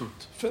institute.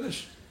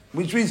 Finish.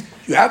 Which means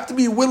you have to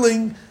be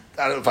willing.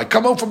 If I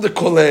come home from the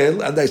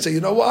kollel and I say,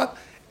 you know what?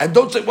 And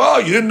don't say,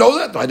 well, you didn't know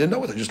that? No, I didn't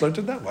know it. I just learned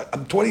it now.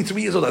 I'm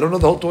 23 years old. I don't know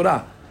the whole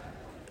Torah.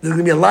 There's going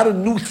to be a lot of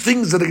new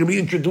things that are going to be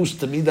introduced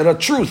to me that are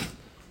truth.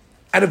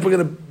 And if we're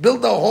going to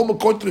build our home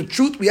according to the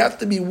truth, we have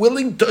to be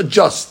willing to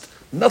adjust.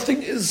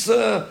 Nothing is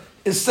set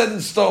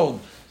in stone.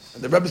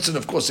 And the Rebbetzin,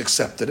 of course,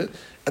 accepted it.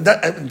 And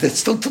that's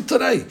still till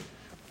today.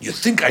 You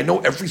think I know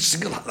every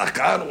single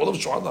halakha and all of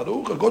Shulchan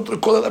Aruch? I go to the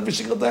kollel every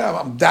single day.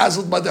 I'm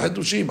dazzled by the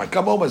Hidushim. I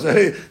come home, I say,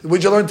 hey,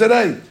 what'd you learn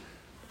today?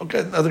 Okay,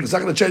 it's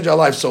not going to change our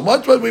life so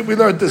much, but we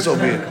learned this, so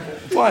be it.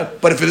 Fine.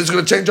 But if it is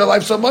going to change our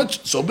life so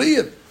much, so be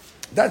it.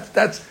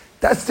 That's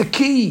the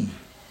key.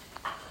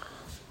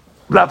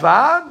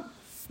 Lavan,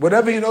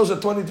 whatever he knows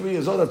at 23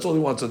 years old, that's all he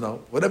wants to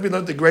know. Whatever he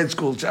learned in grade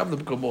school, I don't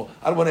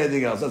want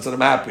anything else. That's what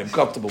I'm happy. I'm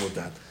comfortable with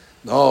that.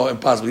 No,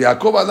 impossible.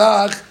 Yaakov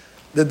alach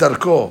the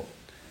darko.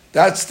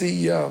 That's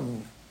the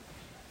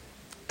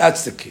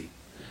key.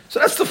 So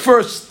that's the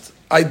first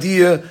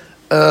idea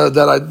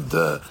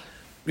that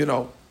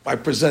I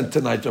present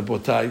tonight,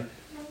 Rabotai,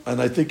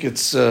 and I think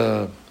it's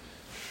a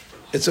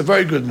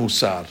very good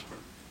musar.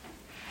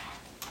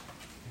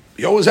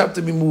 You always have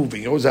to be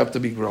moving. You always have to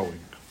be growing.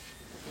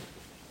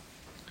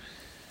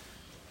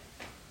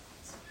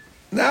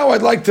 Now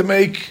I'd like to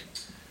make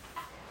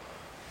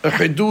a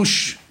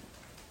chidush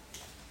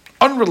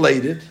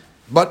unrelated,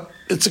 but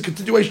it's a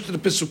continuation to the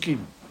Pesukim.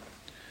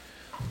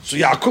 So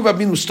Yaakov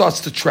Abinu starts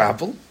to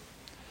travel.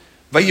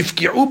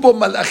 Vayifki'u bo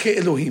malachi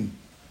Elohim.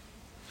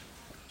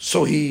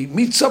 So he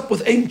meets up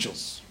with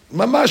angels.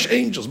 Mamash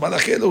angels,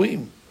 malachi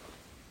Elohim.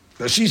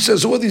 Rashi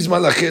says, who are these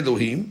malachi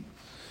Elohim?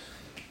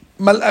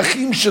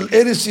 Malachim shel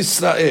Eretz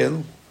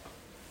Yisrael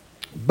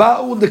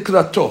ba'u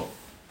lekrato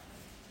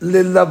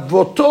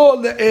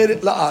lelavoto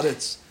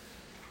la'aretz.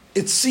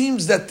 It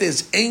seems that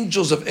there's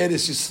angels of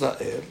Eretz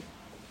Yisrael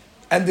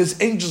and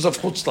there's angels of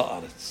Chutz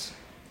la'aretz.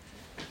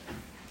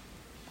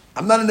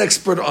 I'm not an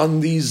expert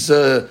on these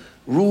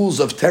rules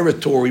of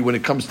territory when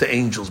it comes to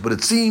angels, but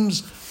it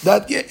seems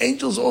that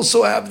angels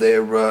also have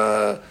their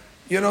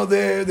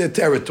their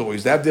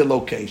territories. They have their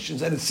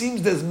locations, and it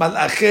seems there's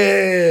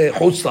Malachi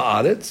Chutz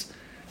la'aretz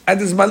and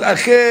there's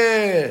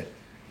Malachi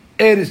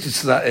Eretz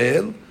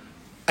Yisrael.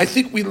 I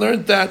think we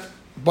learned that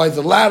by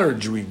the latter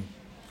dream.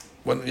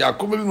 when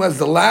Yaakov Avinu has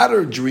the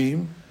latter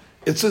dream,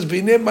 it says,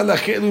 "V'nei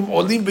malachei Elohim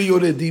olim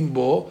v'yoredim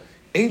bo,"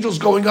 angels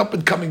going up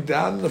and coming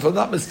down. And if I'm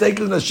not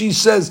mistaken, as she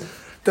says,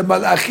 the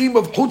malachim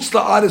of Chutz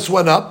La'aretz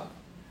went up,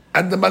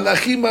 and the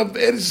malachim of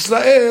Eretz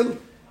Israel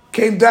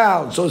came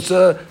down. So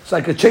it's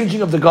like a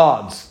changing of the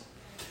gods.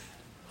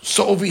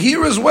 So over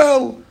here as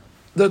well,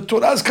 the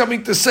Torah is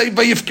coming to say,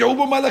 "Vayifkeu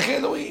b'malachei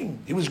Elohim."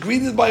 He was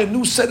greeted by a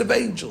new set of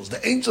angels.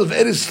 The angels of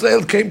Eretz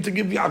Israel came to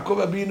give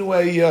Yaakov Avinu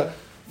a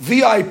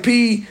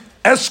VIP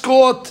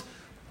escort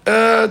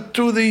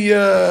to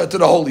the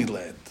Holy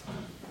Land.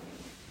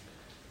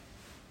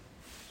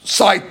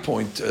 Side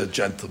point,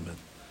 gentlemen.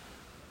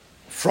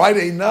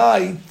 Friday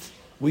night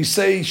we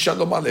say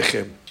Shalom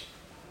Aleichem.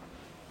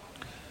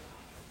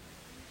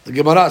 The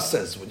Gemara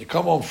says when you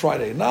come home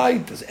Friday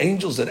night, there's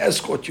angels that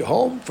escort you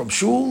home from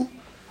shul,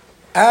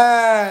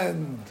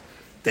 and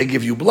they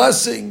give you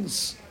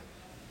blessings,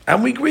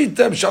 and we greet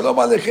them. Shalom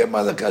Aleichem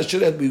Malach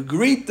Asheret. We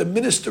greet the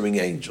ministering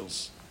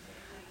angels.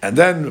 And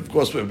then, of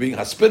course, we're being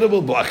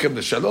hospitable. Bo'achem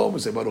l'shalom.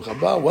 We say, Baruch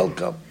haba,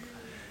 welcome.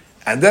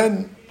 And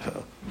then,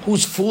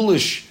 who's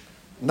foolish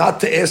not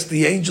to ask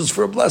the angels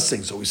for a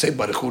blessing? So we say,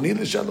 Baruch huni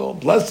l'shalom,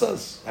 bless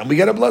us. And we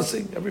get a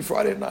blessing every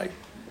Friday night.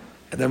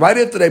 And then right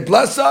after they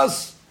bless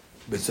us,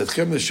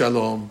 b'tzedchem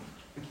l'shalom,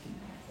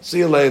 see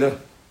you later.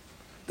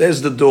 There's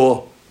the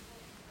door.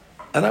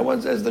 And I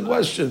once asked the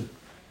question,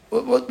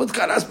 what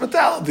kind of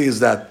hospitality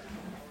is that?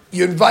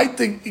 You invite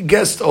the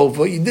guest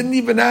over, you didn't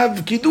even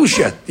have kiddush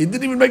yet. You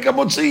didn't even make a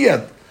motzi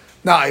yet.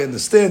 Now, I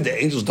understand the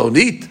angels don't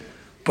eat,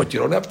 but you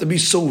don't have to be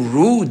so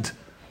rude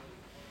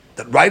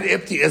that right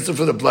after you ask them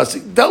for the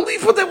blessing, they'll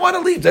leave when they want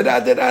to leave. They're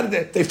not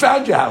there. They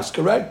found your house,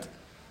 correct?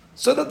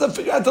 So that they'll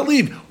figure out to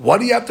leave. What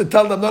do you have to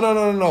tell them?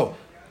 No.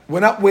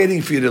 We're not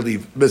waiting for you to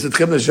leave.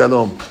 B'zetchem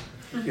shalom.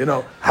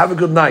 Have a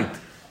good night.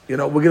 We're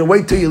going to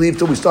wait till you leave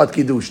till we start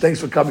kiddush. Thanks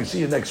for coming. See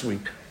you next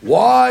week.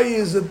 Why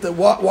is it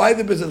why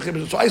the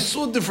B'zetchem? So I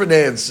saw different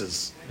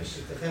answers.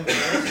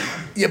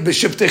 Yeah,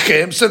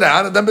 B'shiftechem, sit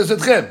down, and then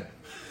B'zetchem.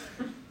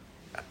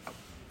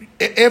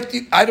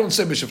 I don't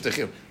say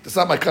B'shiftechem. That's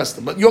not my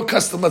custom. But your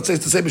custom, let's say, is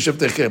to say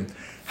B'shiftechem.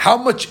 How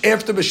much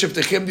after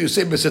B'shiftechem do you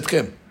say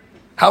B'zetchem?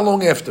 How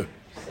long after?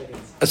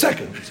 A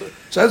second.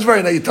 So that's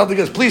very nice. You tell the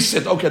guys, please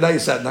sit. Okay, now you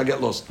sat. Now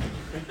get lost.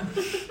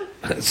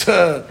 It's,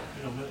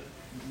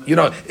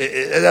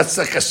 that's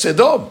like a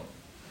sedom.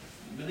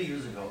 Many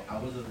years ago, I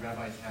was at the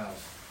rabbi's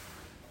house,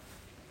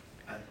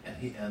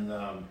 and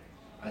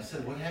I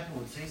said, "What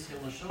happened with Say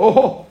L'Shalom?"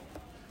 Oh,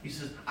 he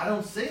says, "I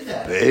don't say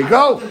that." There you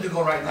go. I want them to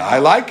go right now. I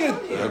like it.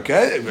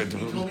 Okay, He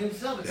told me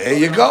himself. there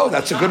you go.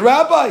 That's a good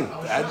rabbi.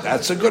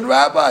 That's a good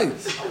rabbi.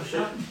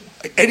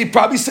 And he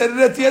probably said it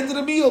at the end of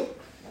the meal.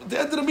 At the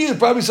end of the meal, he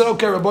probably said,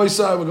 "Okay, Rabbi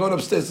Isai, we're going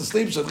upstairs to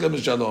sleep. So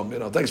shalom.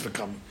 Thanks for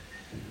coming."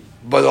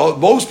 But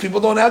most people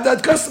don't have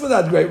that custom of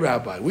that great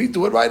rabbi. We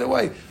do it right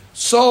away.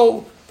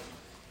 So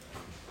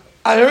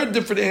I heard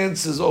different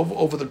answers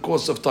over the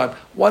course of time.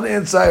 One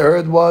answer I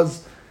heard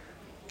was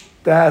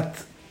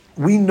that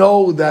we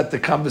know that the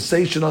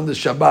conversation on the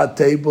Shabbat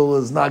table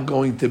is not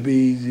going to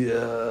be,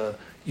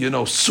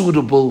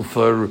 suitable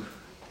for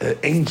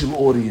angel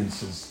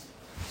audiences.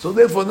 So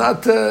therefore,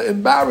 not to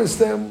embarrass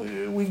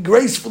them, we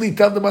gracefully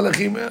tell the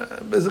malachim,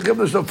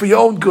 for your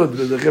own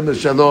good,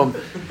 shalom.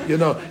 You're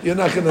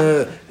not going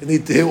to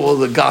need to hear all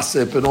the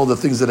gossip and all the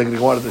things that are going to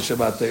go on at the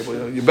Shabbat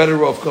table. You're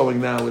better off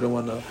going now. We don't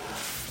want to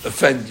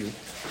offend you.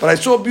 But I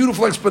saw a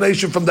beautiful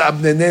explanation from the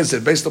Abnei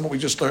Nezer, based on what we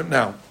just learned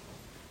now.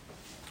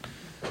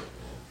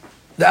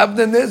 The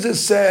Abnei Nezer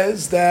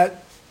says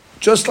that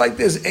just like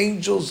there's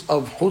angels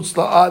of Chutz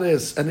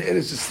La'aretz and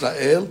Eretz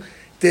Israel,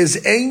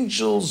 there's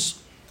angels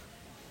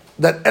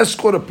that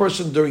escort a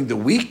person during the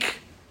week,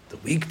 the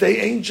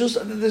weekday angels,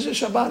 and then there's the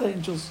Shabbat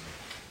angels.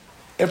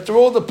 After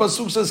all, the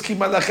pasuk says, "Ki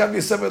malacham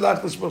yisem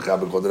elach l'shmercha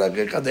b'kol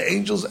ragecha." The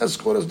angels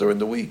escort us during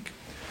the week.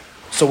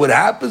 So what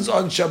happens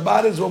on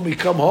Shabbat is when we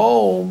come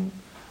home,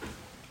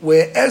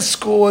 we're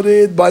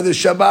escorted by the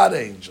Shabbat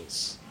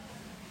angels.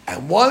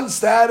 And once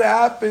that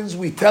happens,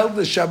 we tell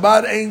the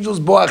Shabbat angels,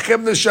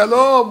 "Bo'achem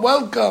l'shalom,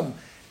 welcome."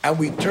 And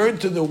we turn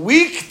to the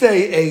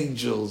weekday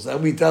angels,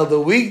 and we tell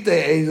the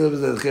weekday angels,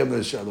 "Bo'achem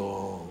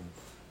l'shalom."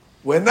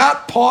 We're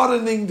not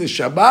pardoning the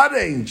Shabbat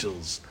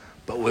angels,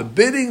 but we're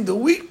bidding the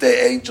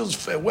weekday angels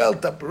farewell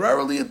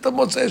temporarily until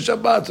Motzei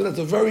Shabbat. So that's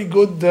a very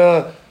good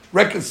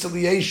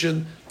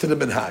reconciliation to the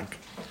minhag.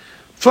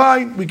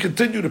 Fine, we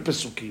continue the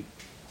Pesukim.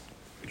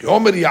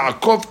 Yomer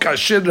Yaakov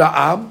kasher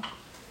ra'am.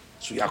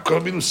 So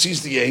Yaakov Avinu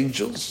sees the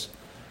angels.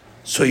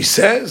 So he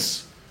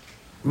says,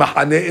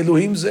 "Mahane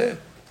Elohim zeh."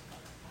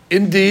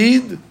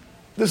 Indeed,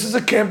 this is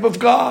a camp of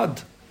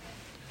God.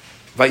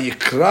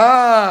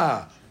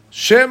 Vayikra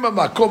Shema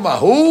makom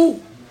ahu.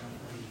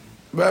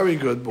 Very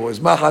good, boys.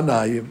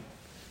 Mahanayim.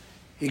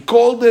 He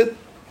called it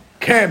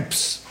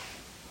camps.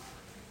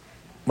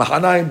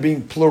 Mahanayim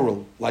being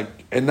plural,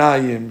 like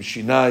Enayim,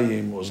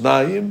 Shinayim,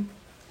 Oznayim.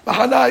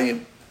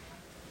 Mahanayim.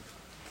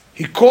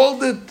 He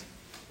called it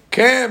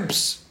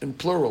camps in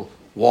plural.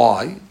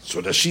 Why?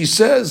 So that she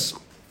says,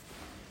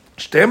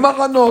 Shte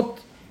machanot.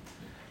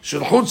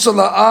 של חוץ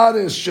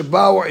לארץ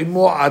שבאו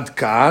עמו עד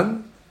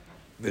כאן,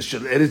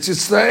 ושל ארץ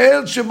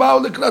ישראל שבאו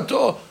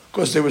לקראתו.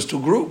 Because there was two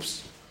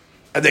groups,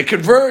 and they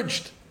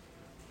converged.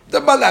 The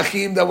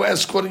Malachim that were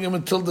escorting him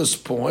until this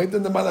point,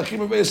 and the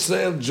Malachim of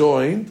Israel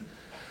joined.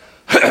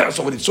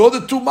 So when he saw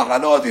the two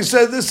Machanot, he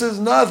said, this is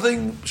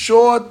nothing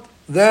short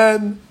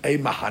than a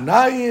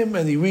Mahanaim,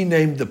 and he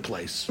renamed the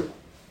place.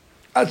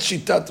 At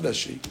Shitat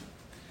Rashi.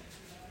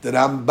 The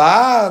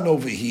Ramban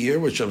over here,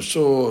 which I'm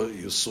sure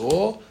you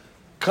saw,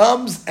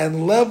 comes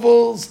and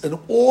levels an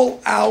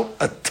all-out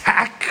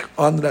attack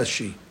on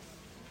Rashi.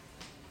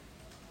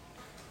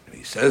 And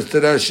he says to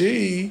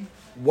Rashi,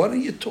 what are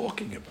you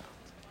talking about?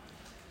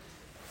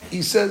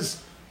 He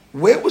says,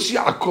 where was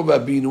Yaakov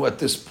Abinu at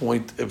this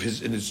point of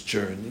in his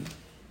journey?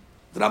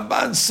 The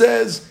Ramban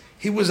says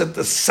he was at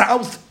the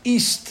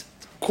southeast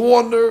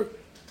corner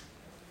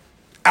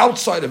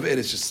outside of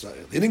Eretz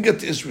Israel. He didn't get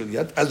to Israel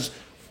yet. As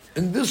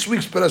in this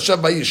week's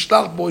Parashat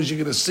Vayishlach, boys, you're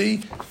going to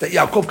see that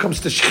Yaakov comes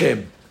to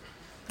Shechem.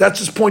 That's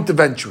his point of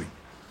entry.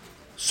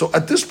 So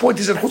at this point,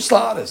 he's at Chutz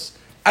La'aretz.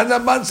 And the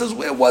Ramban says,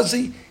 where was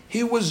he?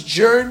 He was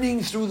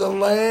journeying through the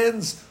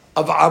lands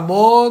of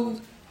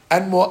Ammon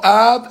and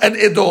Moab and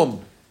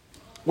Edom,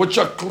 which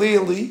are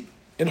clearly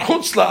in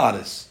Chutz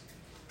La'aretz.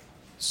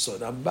 So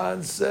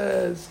Ramban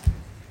says,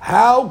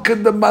 how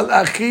can the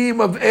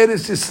Malachim of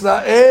Eretz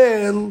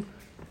Israel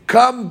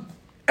come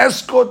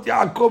escort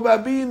Yaakov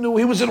Abinu?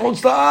 He was in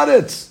Chutz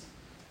La'aretz.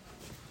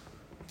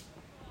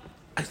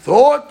 I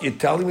thought you're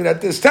telling me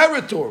that there's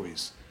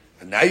territories.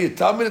 And now you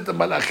tell me that the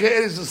Malachim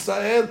of Eretz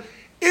Israel,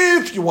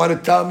 if you want to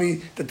tell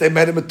me that they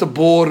met him at the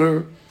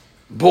border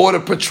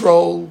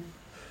patrol,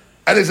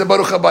 and they said,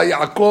 Baruch haba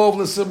Yaakov,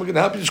 listen, we're going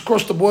to help you just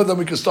cross the border, then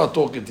we can start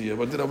talking to you.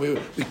 But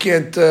we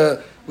can't,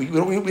 we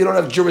don't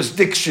have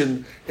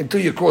jurisdiction until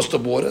you cross the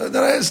border. And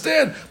then I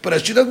understand.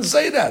 But she doesn't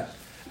say that.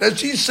 And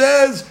she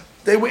says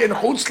they were in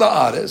Chutz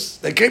La'aretz,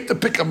 they came to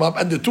pick him up,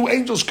 and the two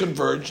angels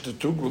converged, the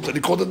two groups, and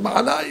he called it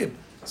Ma'anayim.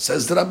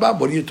 Says the Rambam,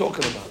 what are you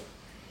talking about?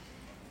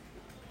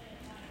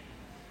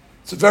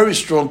 It's a very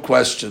strong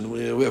question.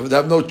 We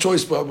have no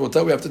choice, but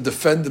we have to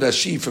defend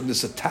Rashi from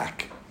this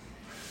attack.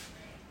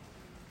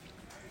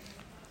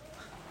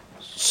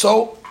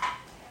 So,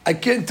 I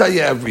can't tell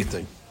you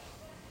everything.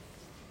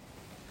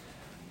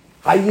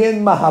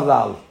 Hayen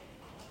Maharal.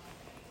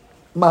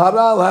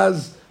 Maharal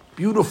has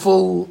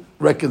beautiful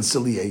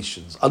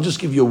reconciliations. I'll just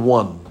give you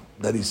one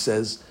that he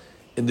says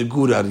in the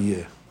Gur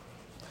Aryeh.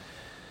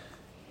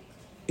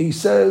 He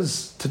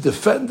says, to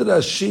defend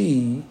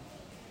Rashi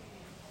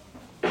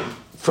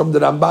from the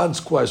Ramban's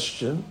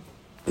question,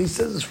 he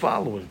says as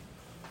following.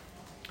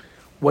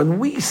 When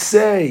we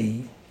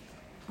say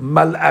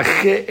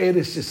Malachi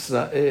Eretz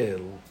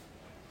Israel,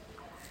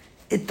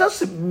 it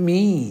doesn't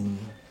mean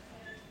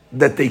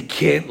that they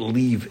can't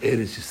leave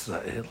Eretz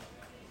Israel.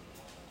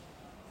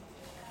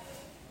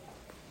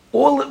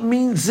 All it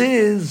means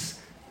is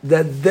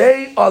that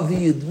they are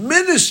the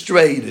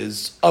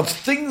administrators of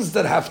things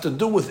that have to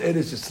do with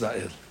Eretz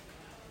Israel.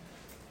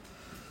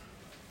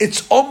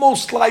 It's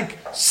almost like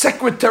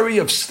Secretary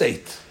of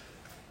State.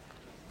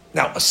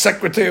 Now, a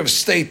Secretary of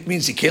State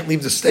means he can't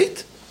leave the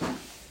state?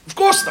 Of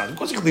course not. Of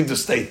course he can leave the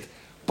state.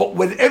 But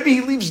whenever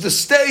he leaves the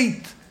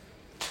state,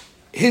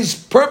 his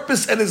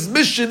purpose and his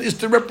mission is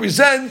to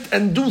represent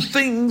and do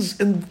things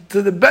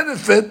to the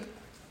benefit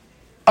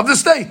of the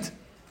state.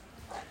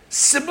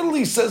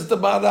 Similarly, says the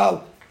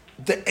Maharal,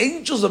 the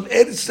angels of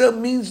Eretz Israel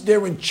means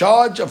they're in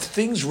charge of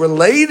things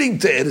relating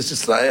to Eretz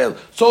Israel.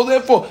 So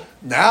therefore,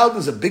 now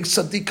there's a big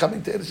tzaddik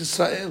coming to Eretz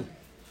Israel.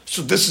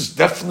 So this is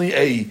definitely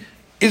a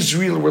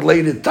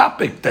Israel-related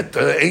topic, that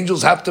the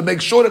angels have to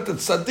make sure that the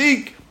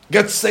tzaddik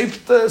gets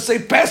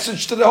safe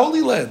passage to the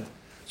Holy Land.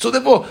 So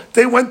therefore,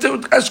 they went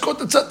to escort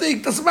the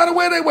tzaddik. Doesn't matter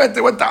where they went.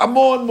 They went to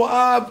Ammon,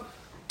 Moab.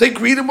 They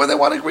greet him where they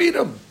want to greet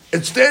him.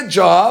 It's their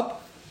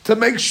job to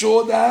make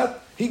sure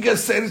that he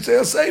gets to Eretz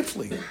Israel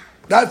safely.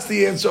 That's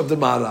the answer of the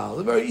Maharal.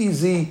 A very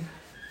easy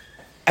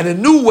and a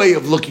new way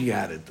of looking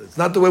at it. It's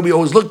not the way we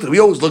always looked at it. We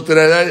always looked at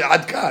it,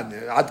 Ad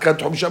Kan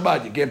Tom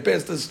Shabbat. You can't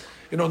pass this,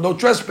 no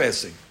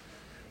trespassing.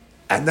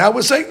 And now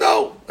we're saying,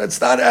 no, that's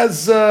not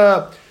as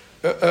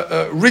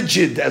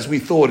rigid as we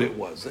thought it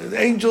was. The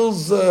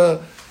angels,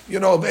 of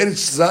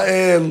Eretz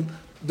Israel,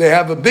 they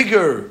have a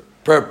bigger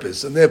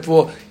purpose. And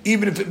therefore,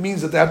 even if it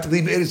means that they have to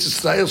leave Eretz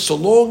Israel, so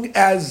long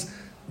as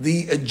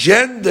the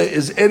agenda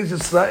is Eretz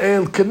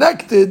Israel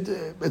connected,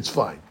 it's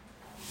fine.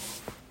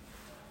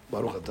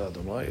 But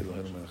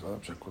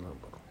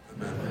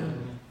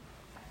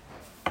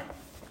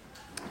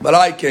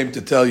I came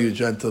to tell you,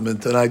 gentlemen,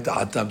 tonight the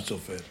Hatam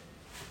Sofer.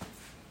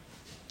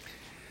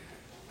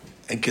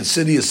 And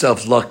consider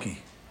yourself lucky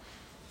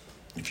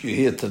if you're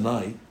here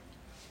tonight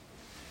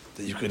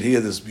that you could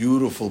hear this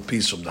beautiful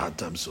piece from the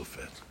Hatam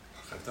Sofer.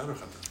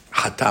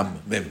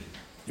 Hatam, Mem.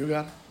 You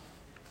got it?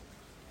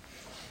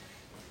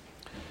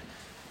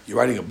 You're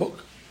writing a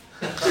book?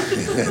 No,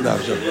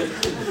 I'm joking.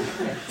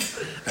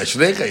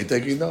 Ashrecha, you're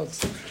taking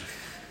notes.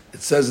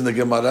 It says in the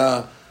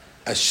Gemara,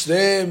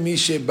 Ashrei mi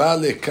sheba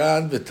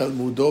lekan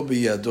v'talmudo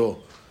biyado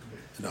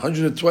In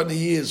 120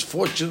 years,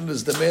 fortunate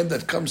is the man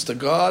that comes to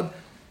God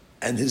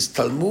and his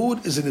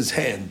Talmud is in his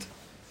hand.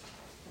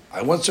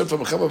 I once heard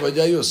from Chacham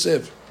Ovadia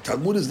Yosef,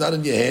 Talmud is not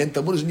in your hand,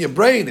 Talmud is in your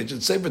brain. It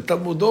should say,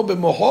 Talmudo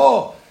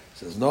b'moho. He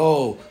says,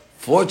 no,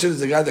 fortunate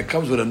is the guy that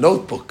comes with a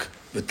notebook.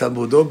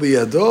 Talmudo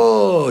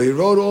b'yado. He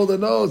wrote all the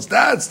notes.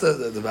 That's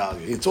the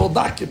value. It's all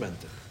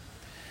documented.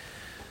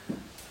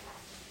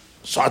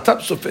 So Hatam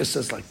Sofer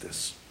says like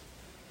this.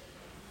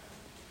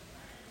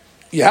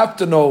 You have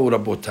to know,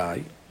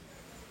 Rabotai,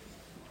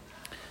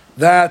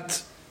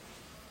 that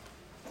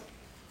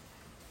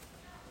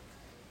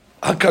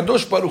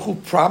HaKadosh Baruch Hu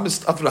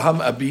promised Avraham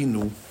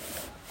Abinu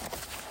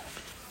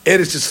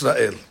Eretz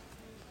Yisrael.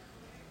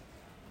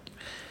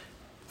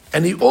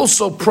 And he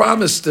also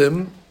promised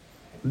him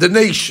the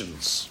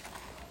nations.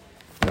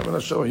 We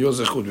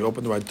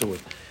open right to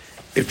it.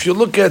 If you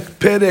look at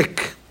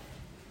Perek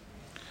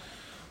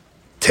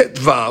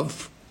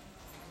Tetvav,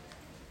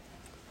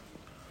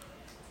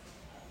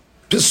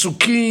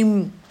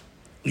 Pesukim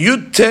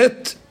Yud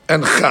Tet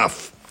and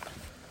Chaf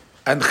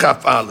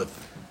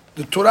Aleph.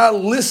 The Torah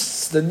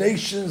lists the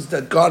nations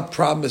that God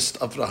promised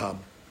Avraham.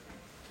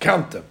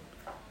 Count them.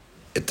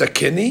 Et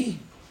HaKeni,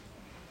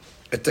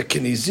 Et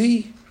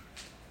HaKenizi,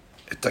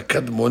 Et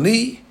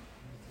HaKadmoni,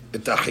 Et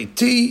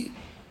HaChiti,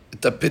 Et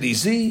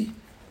HaPerizi,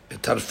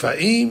 Et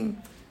HaRfaim,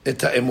 Et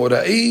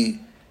HaEmorai,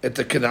 Et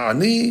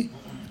HaKenaani,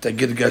 Et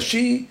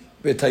HaGirgashi,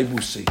 Et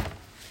HaYebusi.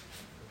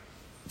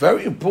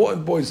 Very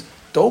important, boys.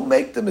 Don't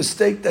make the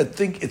mistake that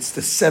think it's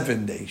the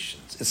 7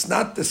 nations. It's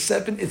not the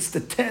 7, it's the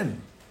 10.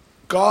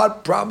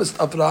 God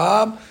promised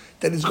Abraham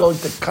that he's going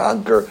to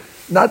conquer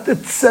not the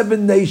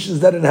 7 nations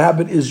that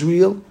inhabit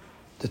Israel,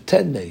 the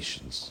 10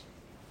 nations.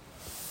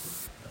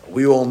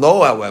 We all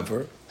know,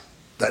 however,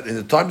 that in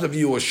the times of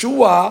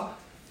Yehoshua,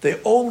 they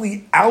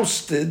only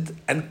ousted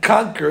and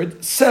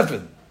conquered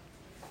 7.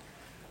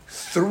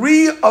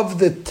 3 of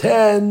the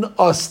 10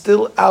 are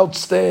still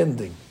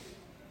outstanding.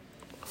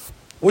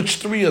 Which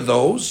 3 are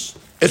those?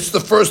 It's the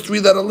first 3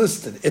 that are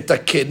listed. Et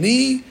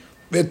HaKeni,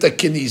 Et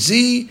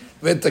HaKenizi,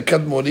 Et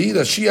HaKadmoni.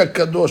 Rashi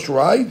HaKadosh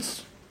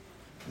writes,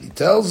 he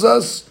tells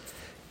us,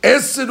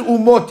 Eser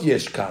umot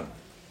yesh kan.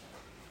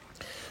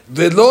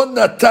 Velo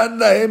natan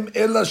lahem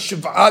ela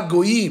shiv'a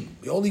goyim.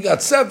 We only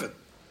got 7.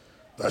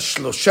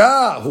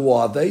 Vashlosha, who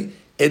are they?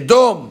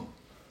 Edom,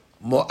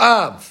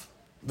 Moav,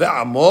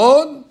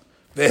 ve'amon,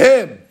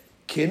 vehem,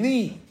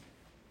 Keni,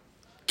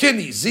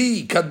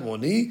 Kenizi,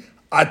 Kadmoni,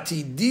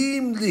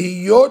 Atidim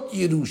lihiyot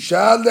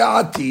Yerusha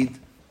le'atid.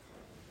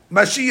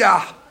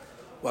 Mashiach.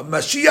 When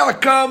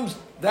Mashiach comes,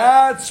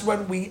 that's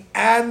when we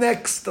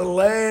annex the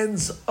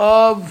lands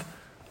of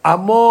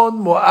Ammon,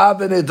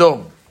 Moab, and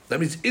Edom. That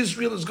means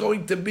Israel is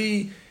going to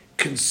be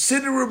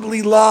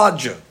considerably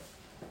larger.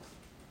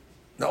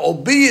 Now,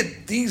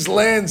 albeit these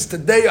lands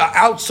today are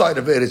outside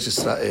of Eretz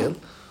Yisrael,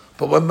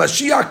 but when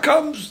Mashiach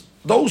comes,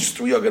 those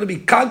 3 are going to be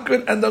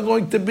conquered and they're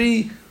going to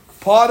be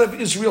part of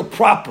Israel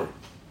proper.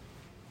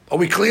 Are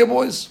we clear,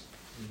 boys?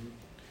 Mm-hmm.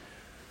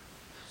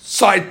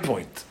 Side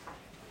point.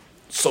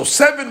 So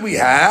 7 we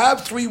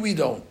have, 3 we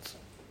don't.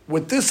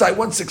 With this, I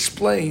once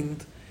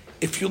explained,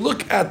 if you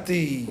look at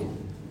the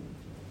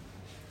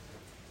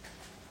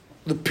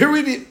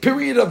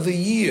period of the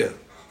year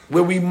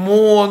where we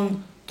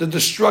mourn the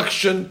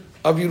destruction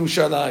of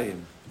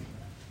Yerushalayim.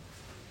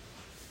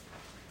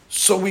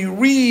 So we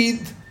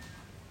read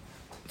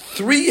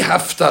 3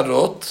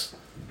 haftarot.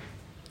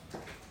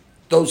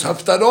 Those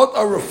haftarot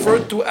are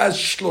referred to as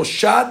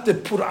Shlosha de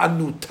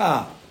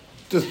Puranuta,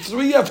 the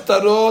 3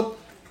 haftarot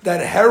that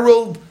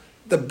herald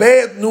the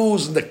bad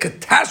news and the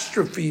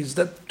catastrophes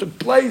that took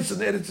place in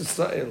Eretz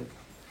Yisrael.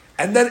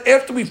 And then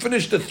after we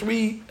finish the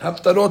 3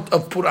 haftarot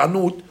of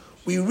Puranut,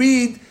 we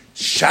read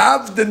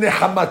Shav de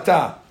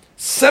Nehamata,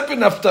 7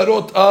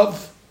 haftarot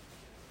of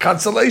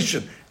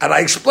consolation. And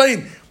I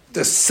explained,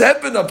 the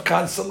 7 of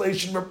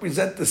consolation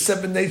represent the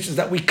 7 nations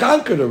that we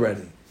conquered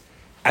already.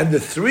 And the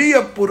 3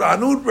 of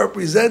Puranut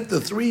represent the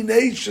 3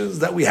 nations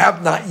that we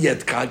have not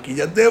yet conquered.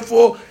 And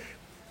therefore,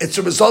 it's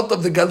a result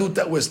of the Galut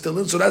that we're still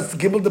in. So that's the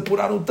Gimel de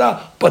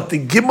Puranuta. But the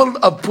Gimel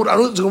of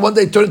Puranut is going to one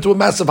day turn into a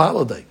massive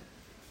holiday.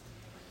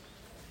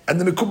 And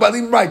the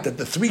Mekubalim write that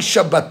the 3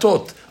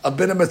 Shabbatot of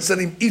Ben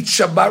HaMetzarim, each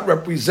Shabbat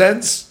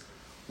represents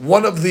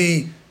one of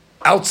the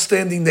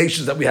outstanding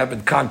nations that we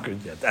haven't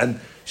conquered yet. And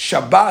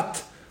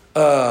Shabbat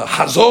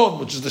Hazon,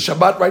 which is the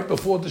Shabbat right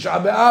before the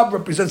Shabbat,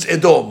 represents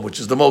Edom, which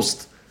is the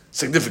most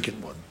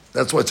significant one.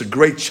 That's why it's a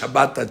great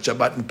Shabbat, that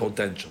Shabbat in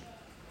potential.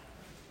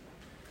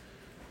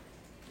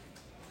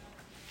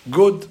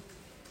 Good.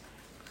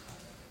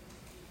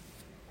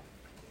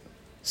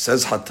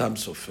 Says Hatam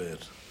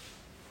Sofer.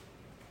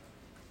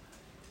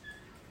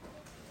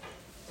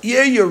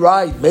 Yeah, you're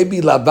right.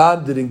 Maybe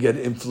Laban didn't get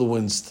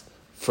influenced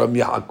from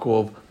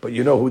Yaakov, but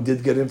you know who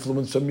did get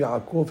influenced from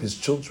Yaakov? His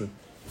children.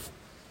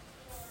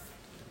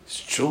 His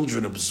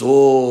children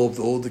absorbed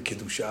all the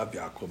Kedusha of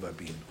Yaakov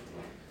Abinu.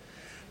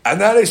 And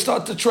now they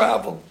start to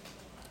travel.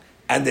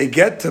 And they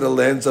get to the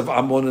lands of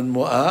Ammon and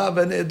Moab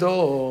and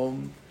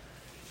Edom.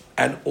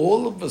 And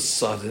all of a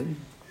sudden,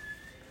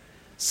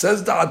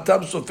 Says the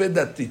Atam Sofer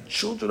that the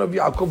children of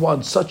Yaakov were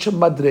on such a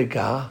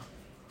madrega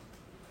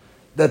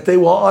that they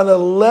were on a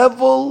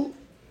level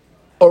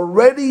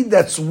already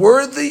that's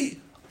worthy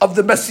of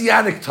the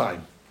messianic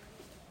time.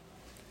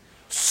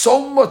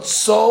 So much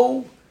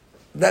so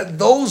that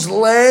those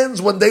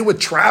lands, when they were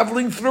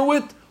traveling through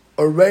it,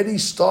 already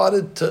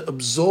started to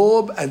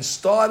absorb and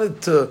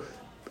started to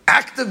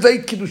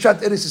activate Kiddushat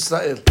Eretz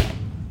Israel.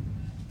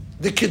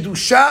 The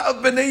Kiddusha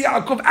of Bnei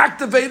Yaakov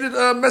activated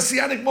a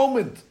messianic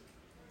moment.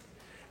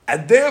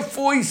 And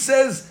therefore he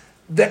says,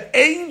 the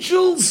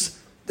angels,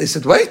 they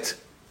said, wait,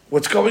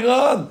 what's going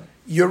on?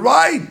 You're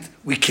right,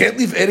 we can't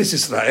leave Eretz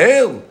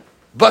Israel,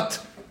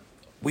 but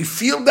we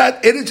feel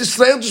that Eretz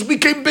Israel just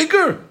became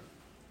bigger.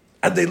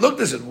 And they looked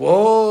and said,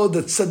 whoa,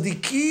 the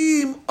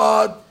tzaddikim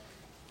are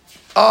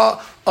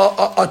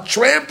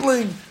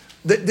trampling,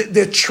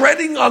 they're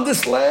treading on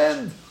this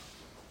land.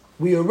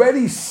 We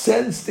already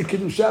sense the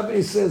Kiddusha,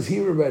 it says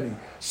here already.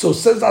 So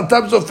says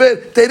Atam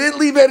Sofer, they didn't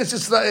leave Eretz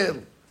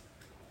Israel.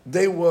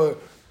 They were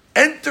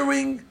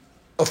entering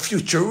a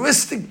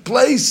futuristic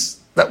place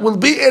that will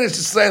be Eretz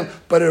Israel,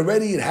 but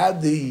already it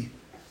had the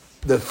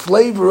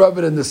flavor of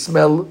it and the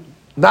smell,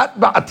 not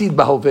ba'atid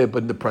b'hoveh,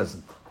 but in the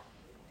present.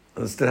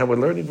 Understand how we're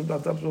learning from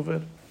Atam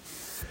Sofer?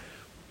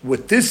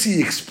 With this he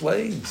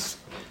explains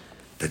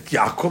that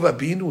Yaakov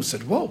Abinu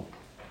said, whoa,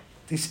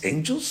 these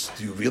angels,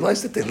 do you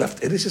realize that they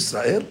left Eretz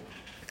Israel?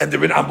 And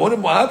they're in Ammon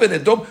and Moab and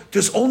Edom.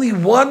 There's only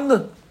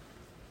one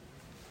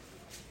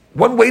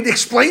way to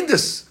explain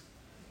this.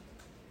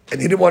 And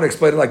he didn't want to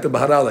explain it like the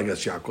Maharal, I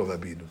guess, Yaakov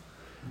Abinu.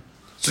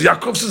 So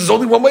Yaakov says there's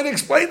only one way to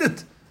explain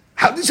it.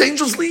 How did these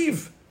angels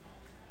leave?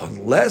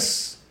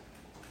 Unless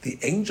the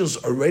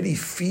angels already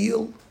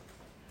feel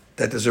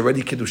that there's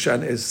already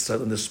Kiddushan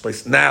in this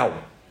place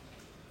now.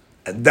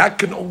 And that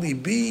can only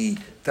be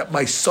that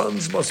my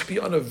sons must be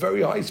on a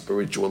very high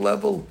spiritual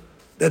level,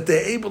 that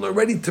they're able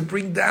already to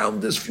bring down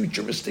this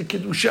futuristic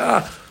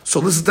Kiddusha. So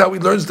listen to how he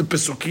learns the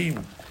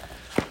Pesukim.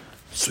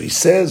 So he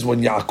says,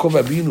 when Yaakov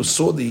Abinu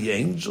saw the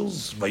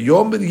angels,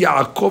 Vayomer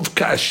Yaakov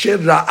ka'asher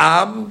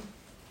ra'am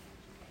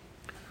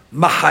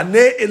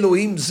Mahane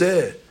Elohim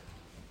zeh.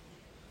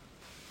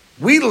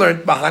 We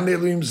learned Mahane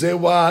Elohim zeh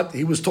what?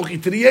 He was talking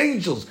to the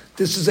angels.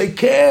 This is a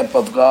camp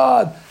of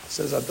God.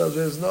 Says Atam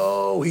says,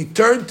 no, he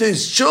turned to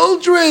his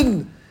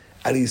children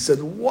and he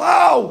said,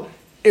 wow,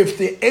 if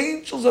the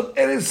angels of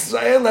Eretz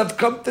Israel have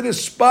come to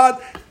this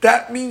spot,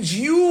 that means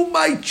you,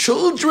 my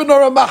children,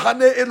 are a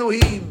Mahane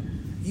Elohim.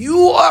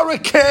 You are a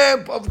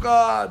camp of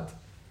God.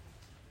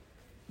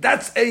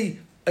 That's a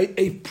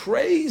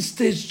praise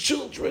to his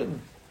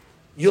children.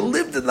 You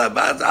lived in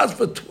Laban's house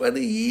for 20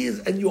 years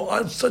and you're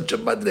on such a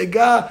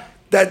madrega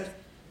that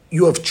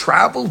you have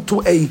traveled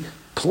to a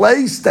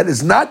place that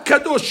is not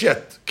Kadosh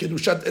yet,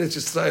 Kiddushat Eretz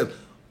Israel,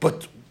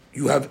 but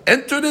you have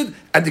entered it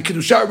and the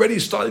Kiddusha already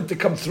is starting to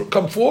come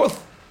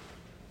forth,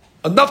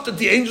 enough that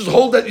the angels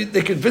hold that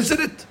they can visit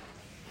it.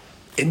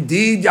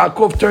 Indeed,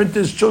 Yaakov turned to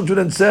his children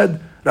and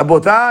said,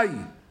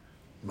 Rabotai,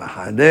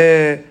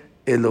 Mahane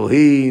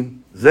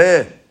Elohim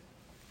zeh.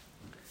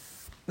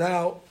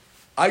 Now,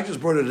 I just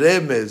brought a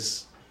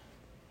remez,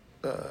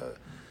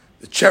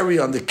 the cherry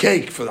on the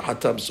cake for the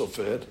Hatam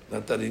Sofer,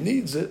 not that he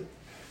needs it.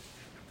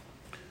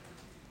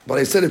 But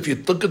I said, if you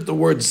look at the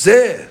word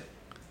zeh,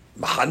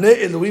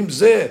 Mahane Elohim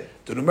zeh,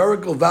 the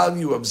numerical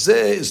value of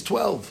zeh is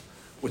 12,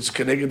 which is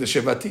connected to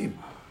Shevatim.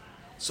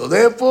 So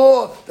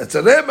therefore, that's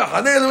a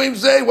Mahane Elohim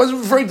zeh,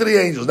 wasn't referring to the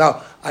angels.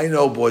 Now, I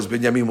know, boys,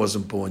 Binyamin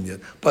wasn't born yet,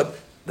 but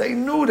they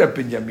knew that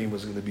Binyamin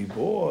was going to be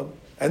born.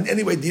 And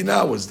anyway,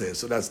 Dinah was there,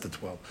 so that's the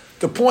 12.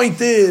 The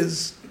point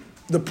is,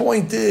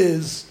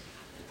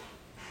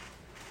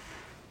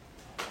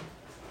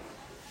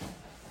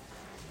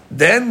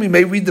 then we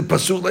may read the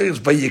pasuk later,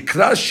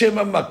 Vayikra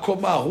Shema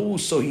Makomahu,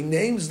 so he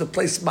names the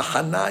place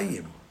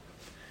Mahanayim.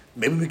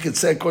 Maybe we could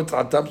say, according to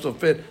Atam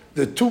Sofer,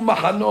 the two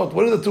Mahanot.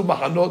 What are the two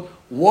Mahanot?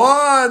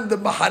 One, the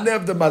Mahane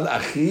of the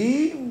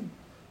Malachim,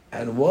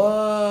 and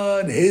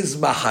one, his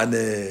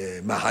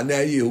Mahane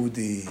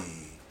Yehudi.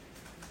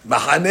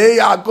 Mahane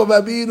Yaakov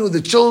Abinu, the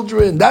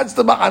children, that's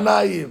the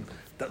Mahanayim.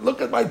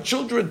 Look at my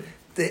children,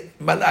 the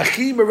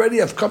Malachim already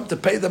have come to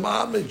pay them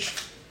homage.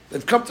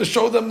 They've come to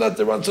show them that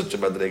they're on such a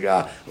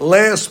madrega.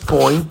 Last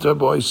point,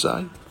 boy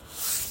side.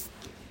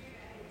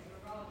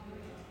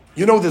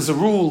 You know, there's a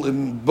rule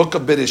in Book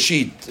of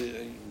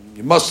Bereshit.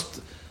 You must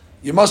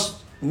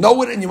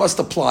know it and you must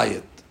apply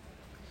it.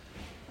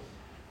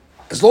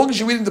 As long as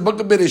you're reading the Book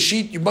of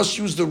Bereshit, you must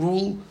use the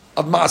rule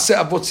of Maaseh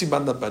Avot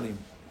Siman Labanim.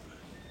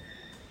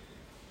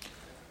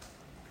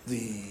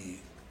 The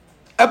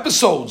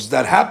episodes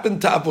that happen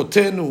to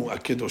Avotenu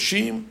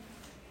HaKedoshim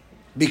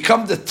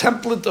become the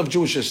template of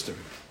Jewish history.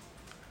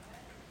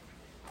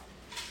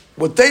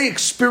 What they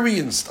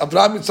experienced,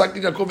 Avraham, Yitzhak,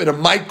 and Yaakov, in a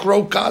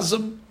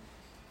microcosm,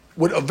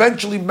 would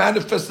eventually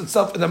manifest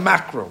itself in a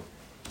macro.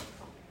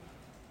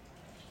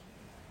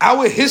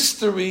 Our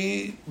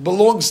history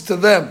belongs to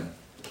them.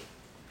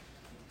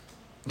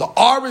 The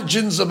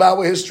origins of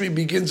our history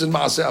begins in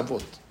Maaseh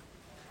Avot.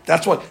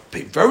 That's why,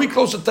 pay very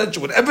close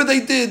attention. Whatever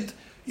they did,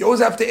 you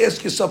always have to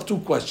ask yourself two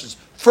questions.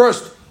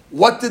 First,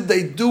 what did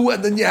they do?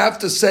 And then you have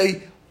to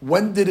say,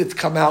 when did it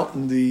come out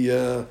in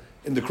the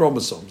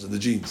chromosomes, in the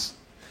genes?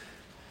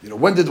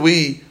 When did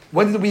we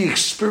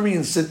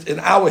experience it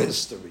in our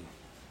history?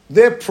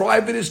 Their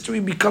private history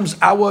becomes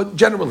our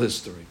general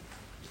history.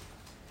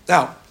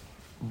 Now,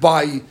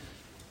 by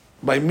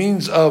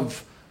means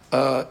of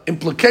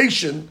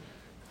implication,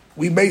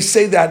 we may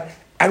say that,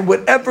 and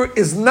whatever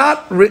is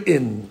not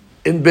written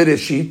in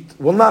Bereshit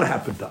will not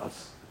happen to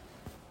us.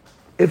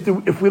 If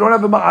we don't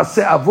have a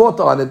Ma'aseh Avot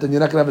on it, then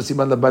you're not going to have a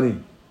Siman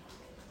Labanim.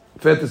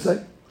 Fair to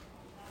say?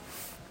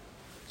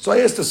 So I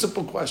asked a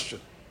simple question.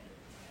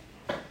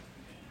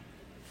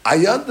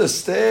 I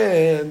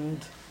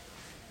understand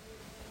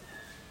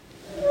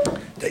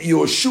that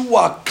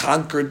Yeshua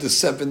conquered the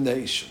 7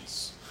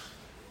 nations.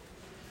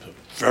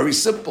 Very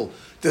simple.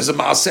 There's a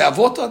Ma'aseh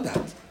Avot on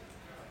that.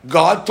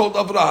 God told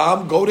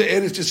Abraham, go to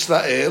Eretz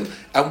Yisrael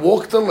and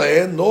walk the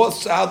land, north,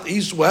 south,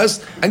 east,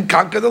 west, and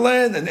conquer the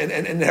land and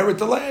inherit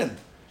the land.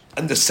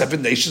 And the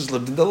 7 nations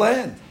lived in the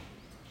land.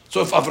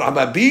 So if Avraham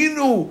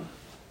Abinu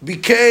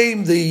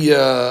became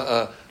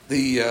the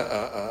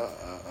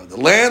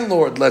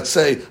landlord, let's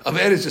say, of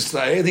Eretz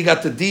Yisrael, he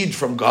got the deed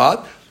from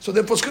God, so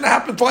therefore what's going to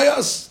happen for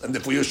us? And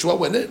therefore Yeshua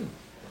went in.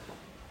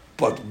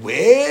 But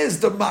where's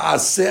the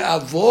Ma'aseh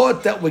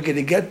Avot that we're going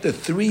to get the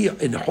 3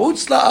 in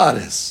Chutz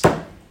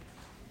La'aretz?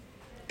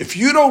 If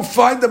you don't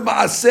find the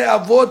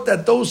Ma'aseh Avot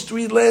that those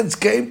 3 lands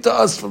came to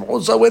us from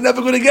Chutz, we're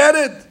never going to get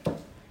it.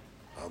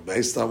 Well,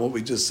 based on what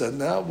we just said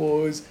now,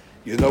 boys,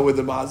 you know where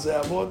the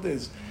Ma'aseh Avot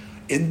is.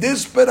 In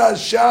this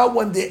parasha,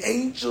 when the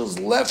angels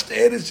left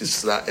Eretz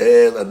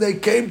Yisrael and they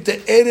came to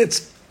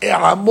Eretz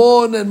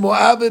Ammon and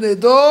Moab and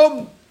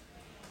Edom,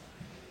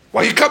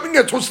 why are you coming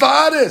at Chutz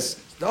La'aretz?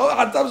 No,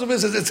 Chatam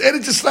says it's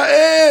Eretz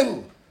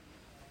Yisrael.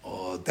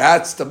 Oh,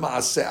 that's the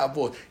Ma'aseh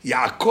Avot.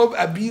 Yaakov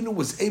Abinu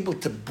was able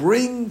to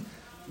bring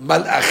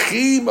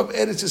Malachim of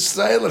Eretz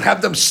Yisrael and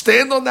have them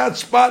stand on that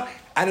spot,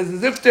 and it's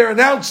as if they're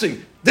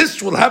announcing,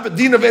 this will have a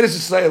din of Eretz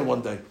Yisrael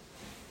one day.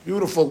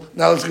 Beautiful.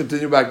 Now let's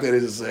continue back to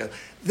Eretz Yisrael.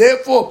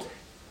 Therefore,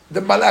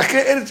 the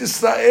Malachim Eretz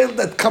Yisrael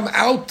that come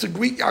out to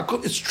greet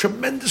Yaakov, it's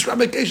tremendous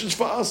ramifications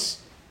for us.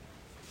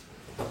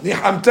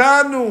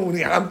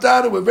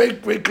 Nihamtanu, we're very,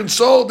 very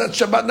consoled. That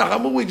Shabbat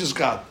Nachamu we just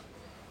got.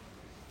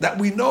 That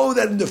we know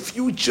that in the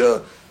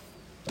future,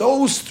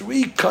 those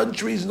 3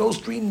 countries and those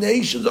 3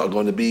 nations are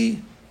going to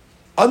be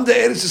under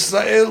Eretz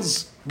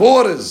Yisrael's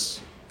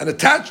borders and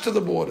attached to the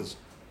borders.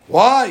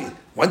 Why?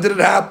 When did it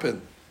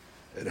happen?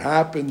 It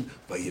happened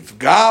by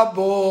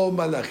Yifgabo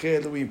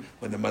Malachei Elohim,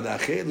 when the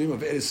Malachei Elohim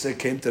of Eretz Yisrael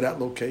came to that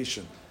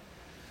location.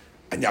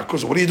 And Yaakov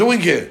said, what are you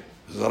doing here?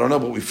 He says, I don't know,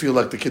 but we feel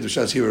like the Kiddush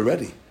is here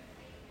already.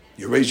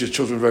 You raise your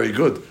children very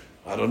good.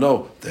 I don't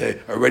know. They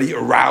already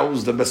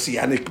aroused the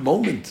messianic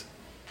moment.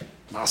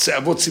 Don't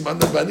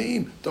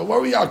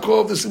worry,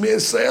 Yaakov, this will be a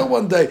sale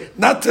one day.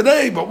 Not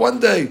today, but one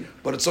day.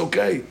 But it's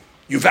okay.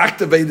 You've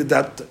activated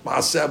that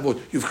Ma'aseh Avot.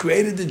 You've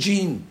created the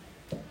gene.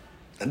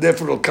 And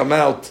therefore it'll come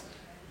out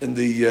in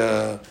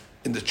the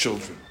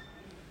children.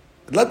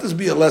 Let this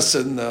be a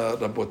lesson,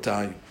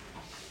 Rabotai.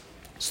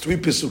 It's 3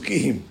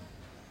 Pesukim.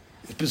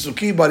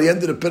 Pesukim, by the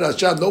end of the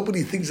parasha,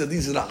 nobody thinks that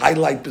these are the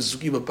highlight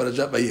Pesukim of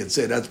parasha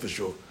Vayetzeh, that's for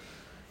sure.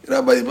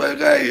 But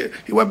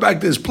he went back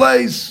to his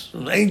place,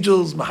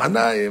 angels,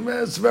 Mahanayim.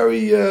 It's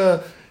very,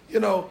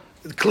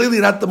 clearly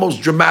not the most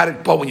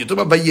dramatic part. When you talk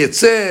about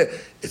Vayetzeh,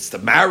 it's the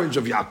marriage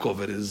of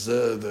Yaakov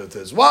to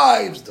his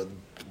wives, the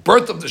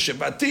birth of the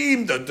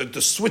Shebatim, the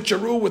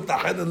switcheroo with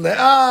Nachan and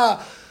Leah,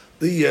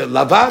 the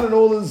Lavan and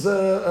all his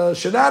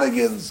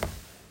shenanigans.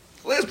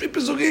 Last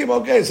Pesukim,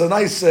 okay, it's a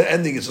nice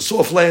ending, it's a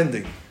soft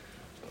landing.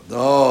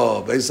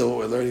 No, based on what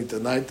we're learning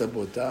tonight,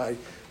 Rabotai,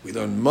 we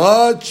learn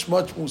much,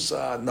 much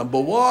Musar. Number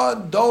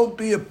 1, don't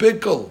be a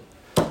pickle.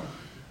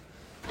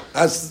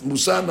 That's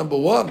Musar number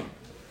 1.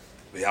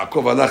 You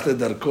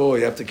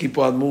have to keep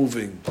on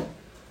moving.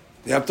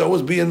 You have to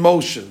always be in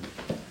motion.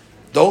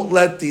 Don't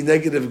let the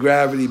negative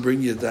gravity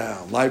bring you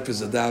down. Life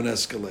is a down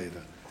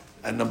escalator.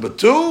 And number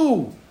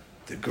 2,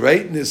 the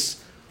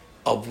greatness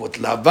of what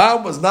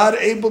Lavan was not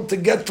able to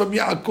get from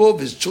Yaakov,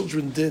 his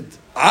children did.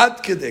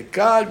 Ad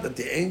kedekag, that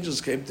the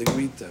angels came to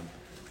greet them.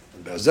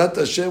 And Be'ezrat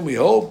Hashem, we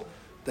hope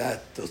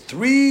that the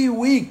 3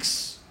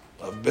 weeks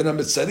of Ben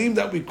HaMetzarim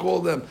that we call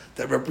them,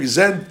 that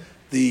represent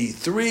the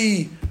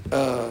 3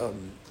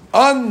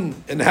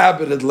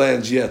 uninhabited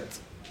lands yet,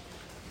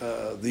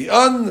 the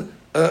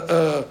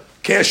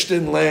uncashed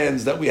in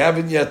lands that we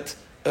haven't yet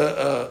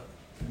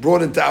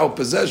brought into our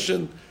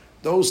possession,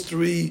 those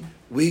 3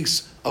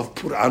 weeks of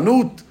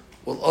Puranut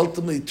will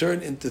ultimately turn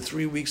into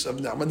 3 weeks of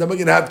Na'amah. And then we're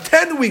going to have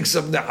 10 weeks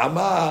of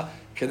Na'amah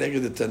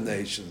connected to 10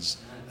 nations.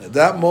 At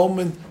that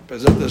moment,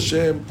 Be'ezrat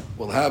Hashem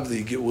will have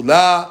the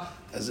Geulah,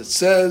 as it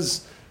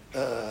says,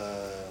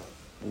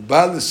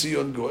 Ubal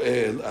Sion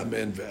Goel,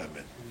 Amen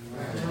ve'amen.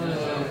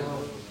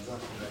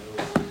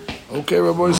 Okay, Rabbi.